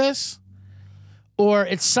to do this, or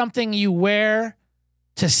it's something you wear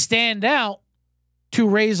to stand out to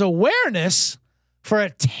raise awareness for a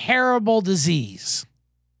terrible disease.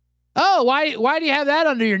 Oh, why do you have that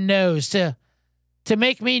under your nose? To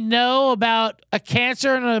make me know about a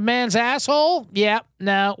cancer in a man's asshole? Yep.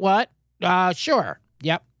 No. What? Sure.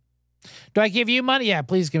 Yep. Do I give you money? Yeah,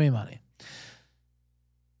 please give me money.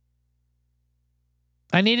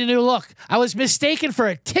 I need a new look. I was mistaken for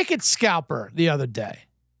a ticket scalper the other day.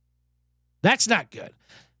 That's not good.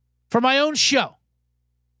 For my own show.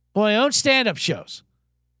 My own stand-up shows.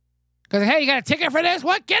 Because, hey, you got a ticket for this?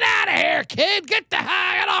 What? Get out of here, kid. Get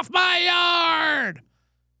off my yard.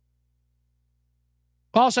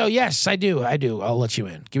 Also, yes, I do. I'll let you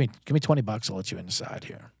in. Give me $20. I'll let you inside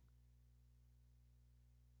here.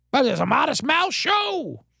 But there's a Modest Mouse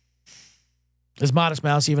show. Is Modest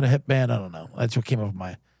Mouse even a hip band? I don't know. That's what came up with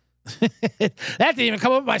my. That didn't even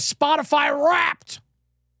come up with my Spotify Wrapped.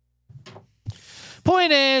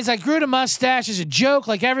 Point is, I grew the mustache as a joke,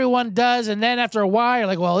 like everyone does, and then after a while, you're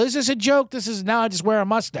like, "Well, is this a joke? Now I just wear a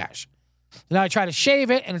mustache." Now I try to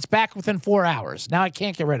shave it, and it's back within 4 hours. Now I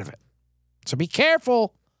can't get rid of it. So be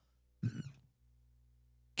careful.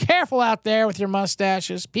 Careful out there with your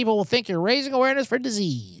mustaches. People will think you're raising awareness for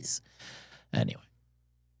disease. Anyway.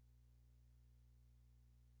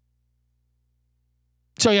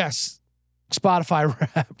 So, yes, Spotify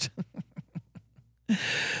Wrapped.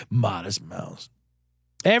 Modest Mouse.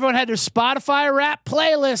 Everyone had their Spotify Wrapped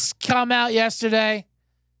playlist come out yesterday.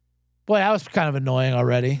 Boy, that was kind of annoying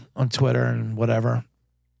already on Twitter and whatever.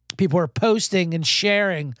 People are posting and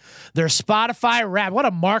sharing their Spotify Wrapped. What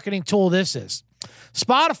a marketing tool this is.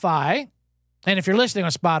 Spotify, and if you're listening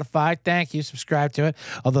on Spotify, thank you. Subscribe to it,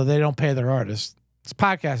 although they don't pay their artists. This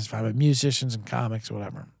podcast is fine, but musicians and comics,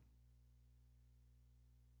 whatever.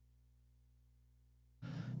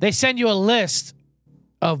 They send you a list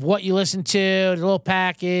of what you listen to, the little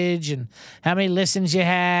package, and how many listens you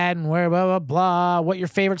had, and where, blah, blah, blah, what your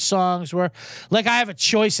favorite songs were. Like I have a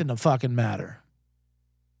choice in the fucking matter.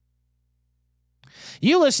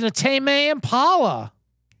 You listen to Tame Impala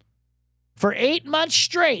for 8 months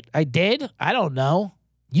straight. I did. I don't know.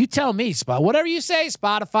 You tell me, Spot. Whatever you say,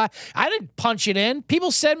 Spotify. I didn't punch it in. People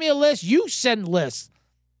send me a list. You send lists.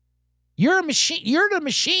 You're a machine. You're the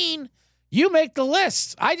machine. You make the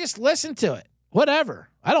lists. I just listen to it. Whatever.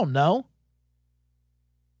 I don't know.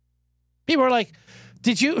 People are like,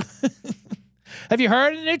 did you have you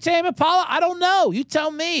heard of the new Tame Impala? I don't know. You tell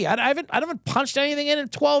me. I haven't punched anything in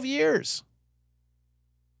 12 years.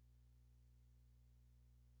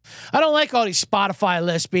 I don't like all these Spotify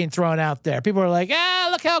lists being thrown out there. People are like,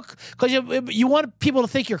 look how, because you want people to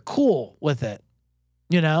think you're cool with it,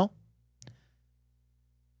 you know?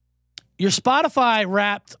 Your Spotify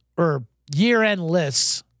Wrapped or year-end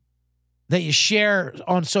lists that you share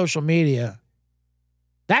on social media,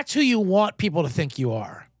 that's who you want people to think you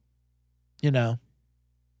are, you know?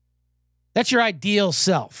 That's your ideal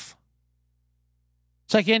self.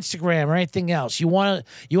 It's like Instagram or anything else. You want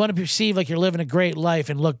to perceive like you're living a great life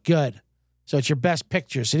and look good. So it's your best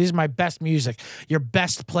pictures. So these are my best music, your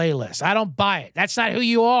best playlist. I don't buy it. That's not who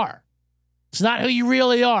you are. It's not who you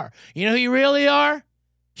really are. You know who you really are?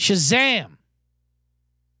 Shazam.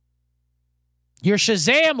 Your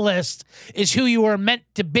Shazam list is who you were meant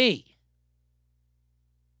to be.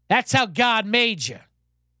 That's how God made you.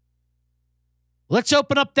 Let's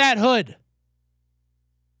open up that hood.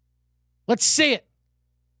 Let's see it.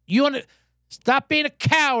 You want to stop being a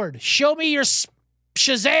coward. Show me your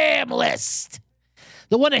Shazam list.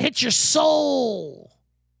 The one that hits your soul.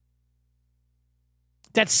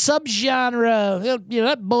 That subgenre,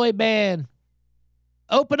 that boy band.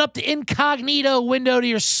 Open up the incognito window to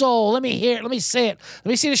your soul. Let me hear it. Let me see it. Let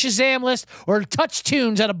me see the Shazam list or touch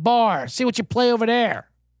tunes at a bar. See what you play over there.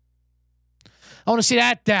 I want to see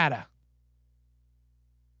that data.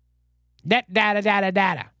 That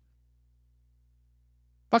data.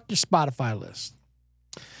 Fuck your Spotify list.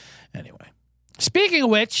 Anyway. Speaking of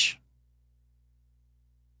which,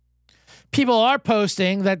 people are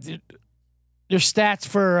posting that your stats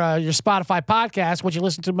for your Spotify podcast, what you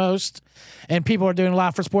listen to most, and people are doing a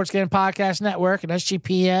lot for Sports Gambling Podcast Network and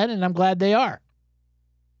SGPN, and I'm glad they are.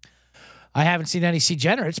 I haven't seen any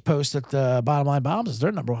C-Generates post that the Bottom Line Bombs is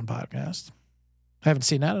their number one podcast. I haven't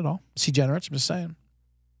seen that at all. C-Generates, I'm just saying.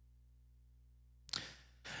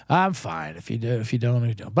 I'm fine if you do. If you don't,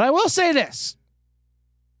 you don't. But I will say this.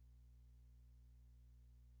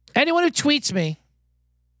 Anyone who tweets me,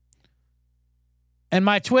 and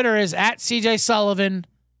my Twitter is at CJ Sullivan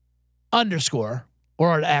 _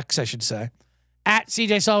 or at X, I should say, at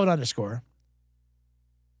CJ Sullivan _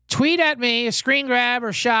 tweet at me a screen grab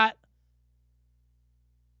or shot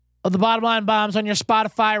of the Bottom Line Bombs on your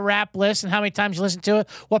Spotify rap list and how many times you listen to it,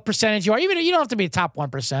 what percentage you are. Even you don't have to be top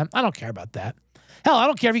 1%. I don't care about that. Hell, I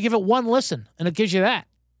don't care if you give it one listen and it gives you that.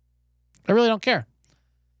 I really don't care.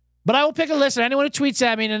 But I will pick a list, and anyone who tweets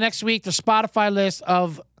at me in the next week, the Spotify list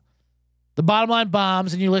of the Bottom Line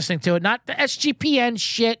Bombs, and you're listening to it, not the SGPN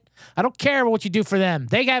shit. I don't care about what you do for them.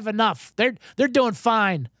 They have enough. They're doing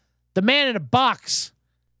fine. The man in a box.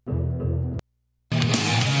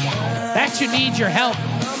 That's who needs your help.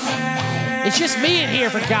 It's just me in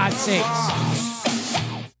here, for God's sakes.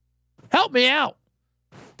 Help me out.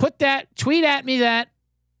 Tweet at me that,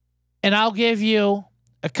 and I'll give you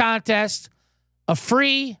a contest, a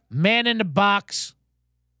free man in the box,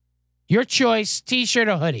 your choice, t-shirt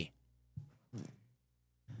or hoodie.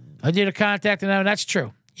 I did a contact, and that's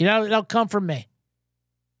true. It'll come from me.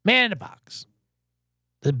 Man in the box.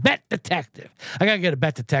 The Bet Detective. I got to get a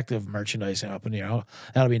Bet Detective merchandise up in here.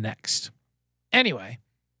 That'll be next. Anyway.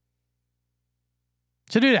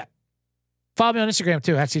 So do that. Follow me on Instagram,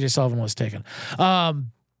 too. At CJ Sullivan was taken. Yeah,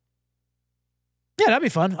 that'd be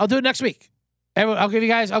fun. I'll do it next week. I'll give you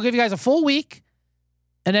guys a full week,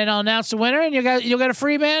 and then I'll announce the winner, and you'll get a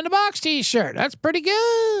free Man in the Box t-shirt. That's pretty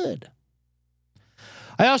good.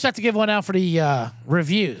 I also have to give one out for the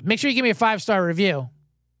reviews. Make sure you give me a 5-star review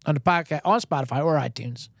on the podcast, on Spotify or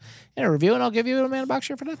iTunes, and a review, and I'll give you a Man in the Box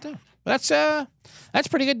shirt for that too. But that's a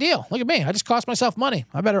pretty good deal. Look at me. I just cost myself money.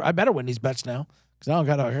 I better win these bets now. Because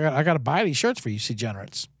I got to buy these shirts for you,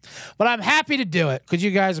 C-Generates. But I'm happy to do it because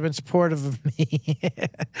you guys have been supportive of me.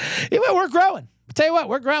 We're growing. I'll tell you what,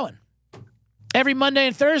 we're growing. Every Monday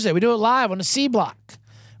and Thursday, we do it live on the C Block.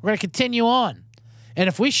 We're going to continue on. And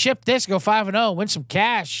if we ship this, go 5-0, win some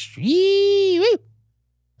cash, we'll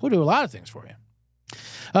do a lot of things for you.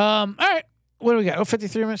 All right. What do we got?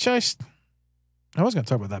 53 minutes, choice. I was going to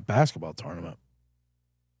talk about that basketball tournament.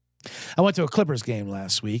 I went to a Clippers game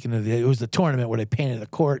last week, and it was the tournament where they painted the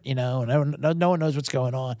court, and no one knows what's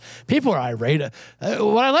going on. People are irate.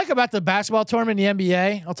 What I like about the basketball tournament in the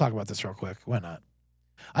NBA, I'll talk about this real quick. Why not?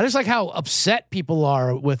 I just like how upset people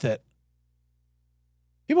are with it.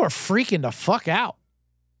 People are freaking the fuck out.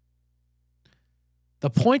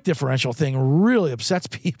 The point differential thing really upsets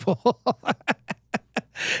people.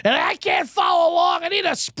 And I can't follow along. I need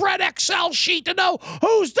a spread Excel sheet to know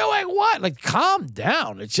who's doing what. Like, calm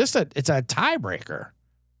down. It's a tiebreaker.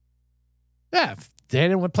 Yeah, if they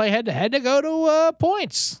didn't play head-to-head, they go to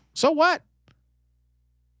points. So what?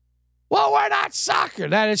 Well, we're not soccer.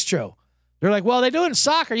 That is true. They're like, well, they do it in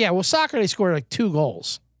soccer. Yeah, well, soccer, they score like 2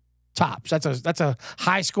 goals. Tops. That's a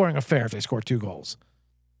high-scoring affair if they score 2 goals.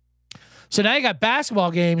 So now you got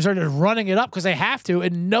basketball games. They're just running it up because they have to,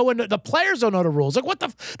 and the players don't know the rules. Like,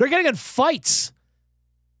 they're getting in fights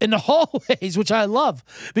in the hallways, which I love.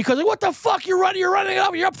 Because like, what the fuck? You're running it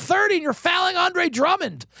up. You're up 30 and you're fouling Andre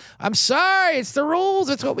Drummond. I'm sorry. It's the rules.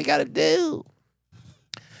 It's what we got to do.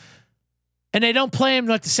 And they don't play them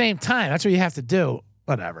at the same time. That's what you have to do.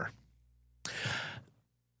 Whatever.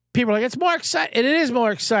 People are like, it's more exciting. And it is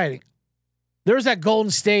more exciting. There was that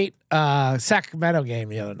Golden State Sacramento game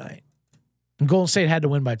the other night. And Golden State had to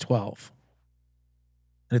win by 12.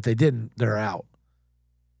 And if they didn't, they're out.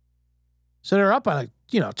 So they're up by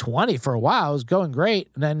 20 for a while. It was going great.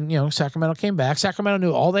 And then, Sacramento came back. Sacramento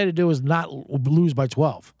knew all they had to do was not lose by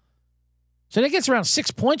 12. So they gets around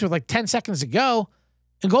 6 points with 10 seconds to go.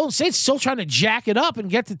 And Golden State's still trying to jack it up and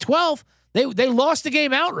get to 12. They lost the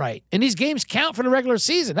game outright. And these games count for the regular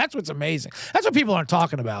season. That's what's amazing. That's what people aren't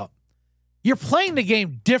talking about. You're playing the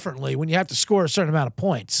game differently when you have to score a certain amount of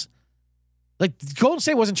points. Golden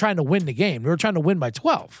State wasn't trying to win the game. They were trying to win by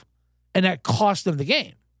 12. And that cost them the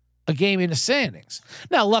game. A game in the standings.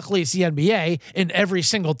 Now, luckily, it's the NBA, and every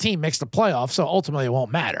single team makes the playoffs, so ultimately it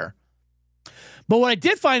won't matter. But what I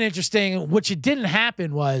did find interesting, which it didn't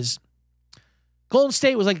happen, was Golden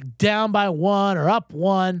State was down by 1 or up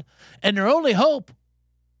 1, and their only hope,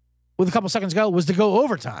 with a couple seconds to go, was to go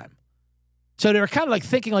overtime. So they were kind of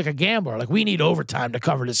thinking like a gambler, we need overtime to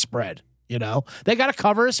cover this spread. They got to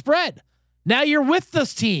cover a spread. Now you're with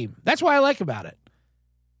this team. That's what I like about it.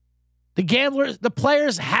 The gamblers, the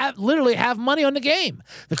players literally have money on the game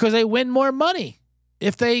because they win more money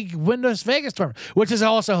if they win this Vegas tournament, which is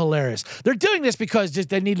also hilarious. They're doing this because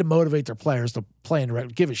they need to motivate their players to play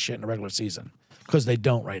give a shit in the regular season because they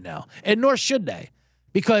don't right now. And nor should they,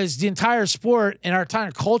 because the entire sport and our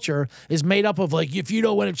entire culture is made up of if you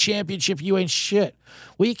don't win a championship, you ain't shit.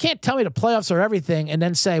 Well, you can't tell me the playoffs are everything and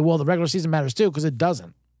then say, well, the regular season matters too, because it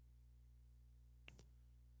doesn't.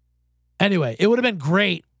 Anyway, it would have been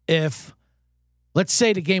great if, let's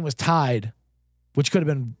say the game was tied, which could have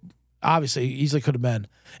been, obviously, easily could have been,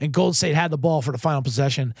 and Golden State had the ball for the final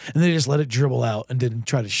possession, and they just let it dribble out and didn't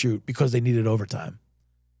try to shoot because they needed overtime.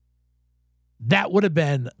 That would have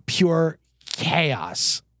been pure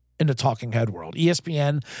chaos in the talking head world.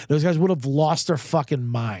 ESPN, those guys would have lost their fucking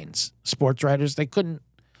minds. Sports writers,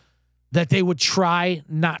 they would try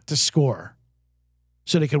not to score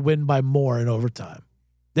so they could win by more in overtime.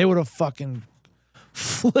 They would have fucking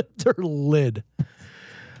flipped their lid.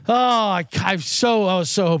 Oh, I was so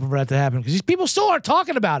hoping for that to happen because these people still aren't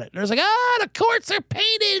talking about it. They're just the courts are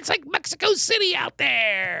painted. It's like Mexico City out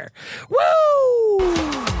there. Woo!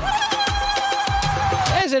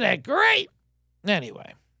 Isn't it great?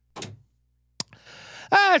 Anyway,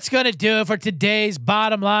 that's going to do it for today's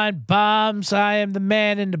Bottom Line Bombs. I am the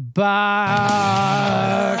man in the box.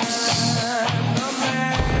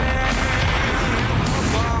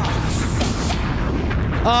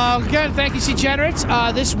 Again, thank you, C-Generates.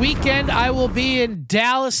 This weekend, I will be in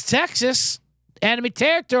Dallas, Texas, enemy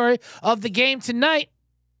territory of the game tonight.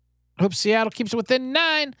 Hope Seattle keeps it within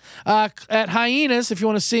 9. At Hyenas, if you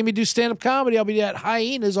want to see me do stand-up comedy, I'll be at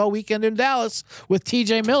Hyenas all weekend in Dallas with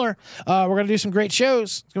TJ Miller. We're going to do some great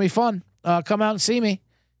shows. It's going to be fun. Come out and see me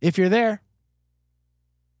if you're there.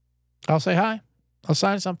 I'll say hi. I'll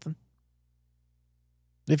sign something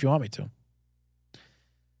if you want me to.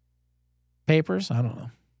 Papers? I don't know.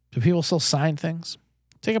 Do people still sign things?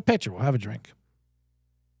 Take a picture. We'll have a drink.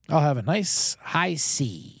 I'll have a nice high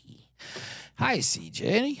C. Hi,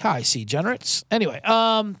 CJ. Hi, C-Generates. Anyway,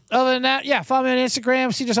 other than that, follow me on Instagram.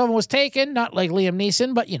 CJ Sullivan was taken. Not like Liam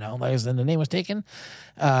Neeson, but, as the name was taken.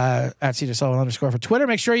 At CJ Sullivan _ for Twitter.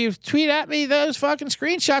 Make sure you tweet at me those fucking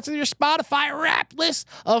screenshots of your Spotify rap list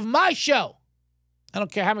of my show. I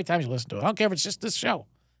don't care how many times you listen to it. I don't care if it's just this show.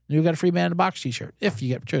 You got a free Man in the Box t-shirt if you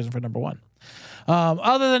get chosen for number 1.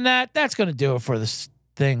 Other than that, that's going to do it for this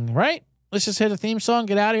thing, right? Let's just hit a theme song,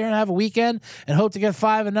 get out of here, and have a weekend, and hope to get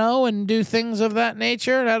 5-0 and do things of that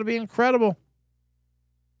nature. That'll be incredible.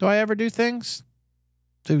 Do I ever do things?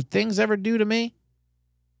 Do things ever do to me?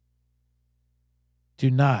 Do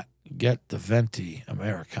not get the Venti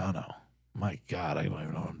Americano. My God, I don't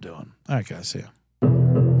even know what I'm doing. All right, guys, see ya.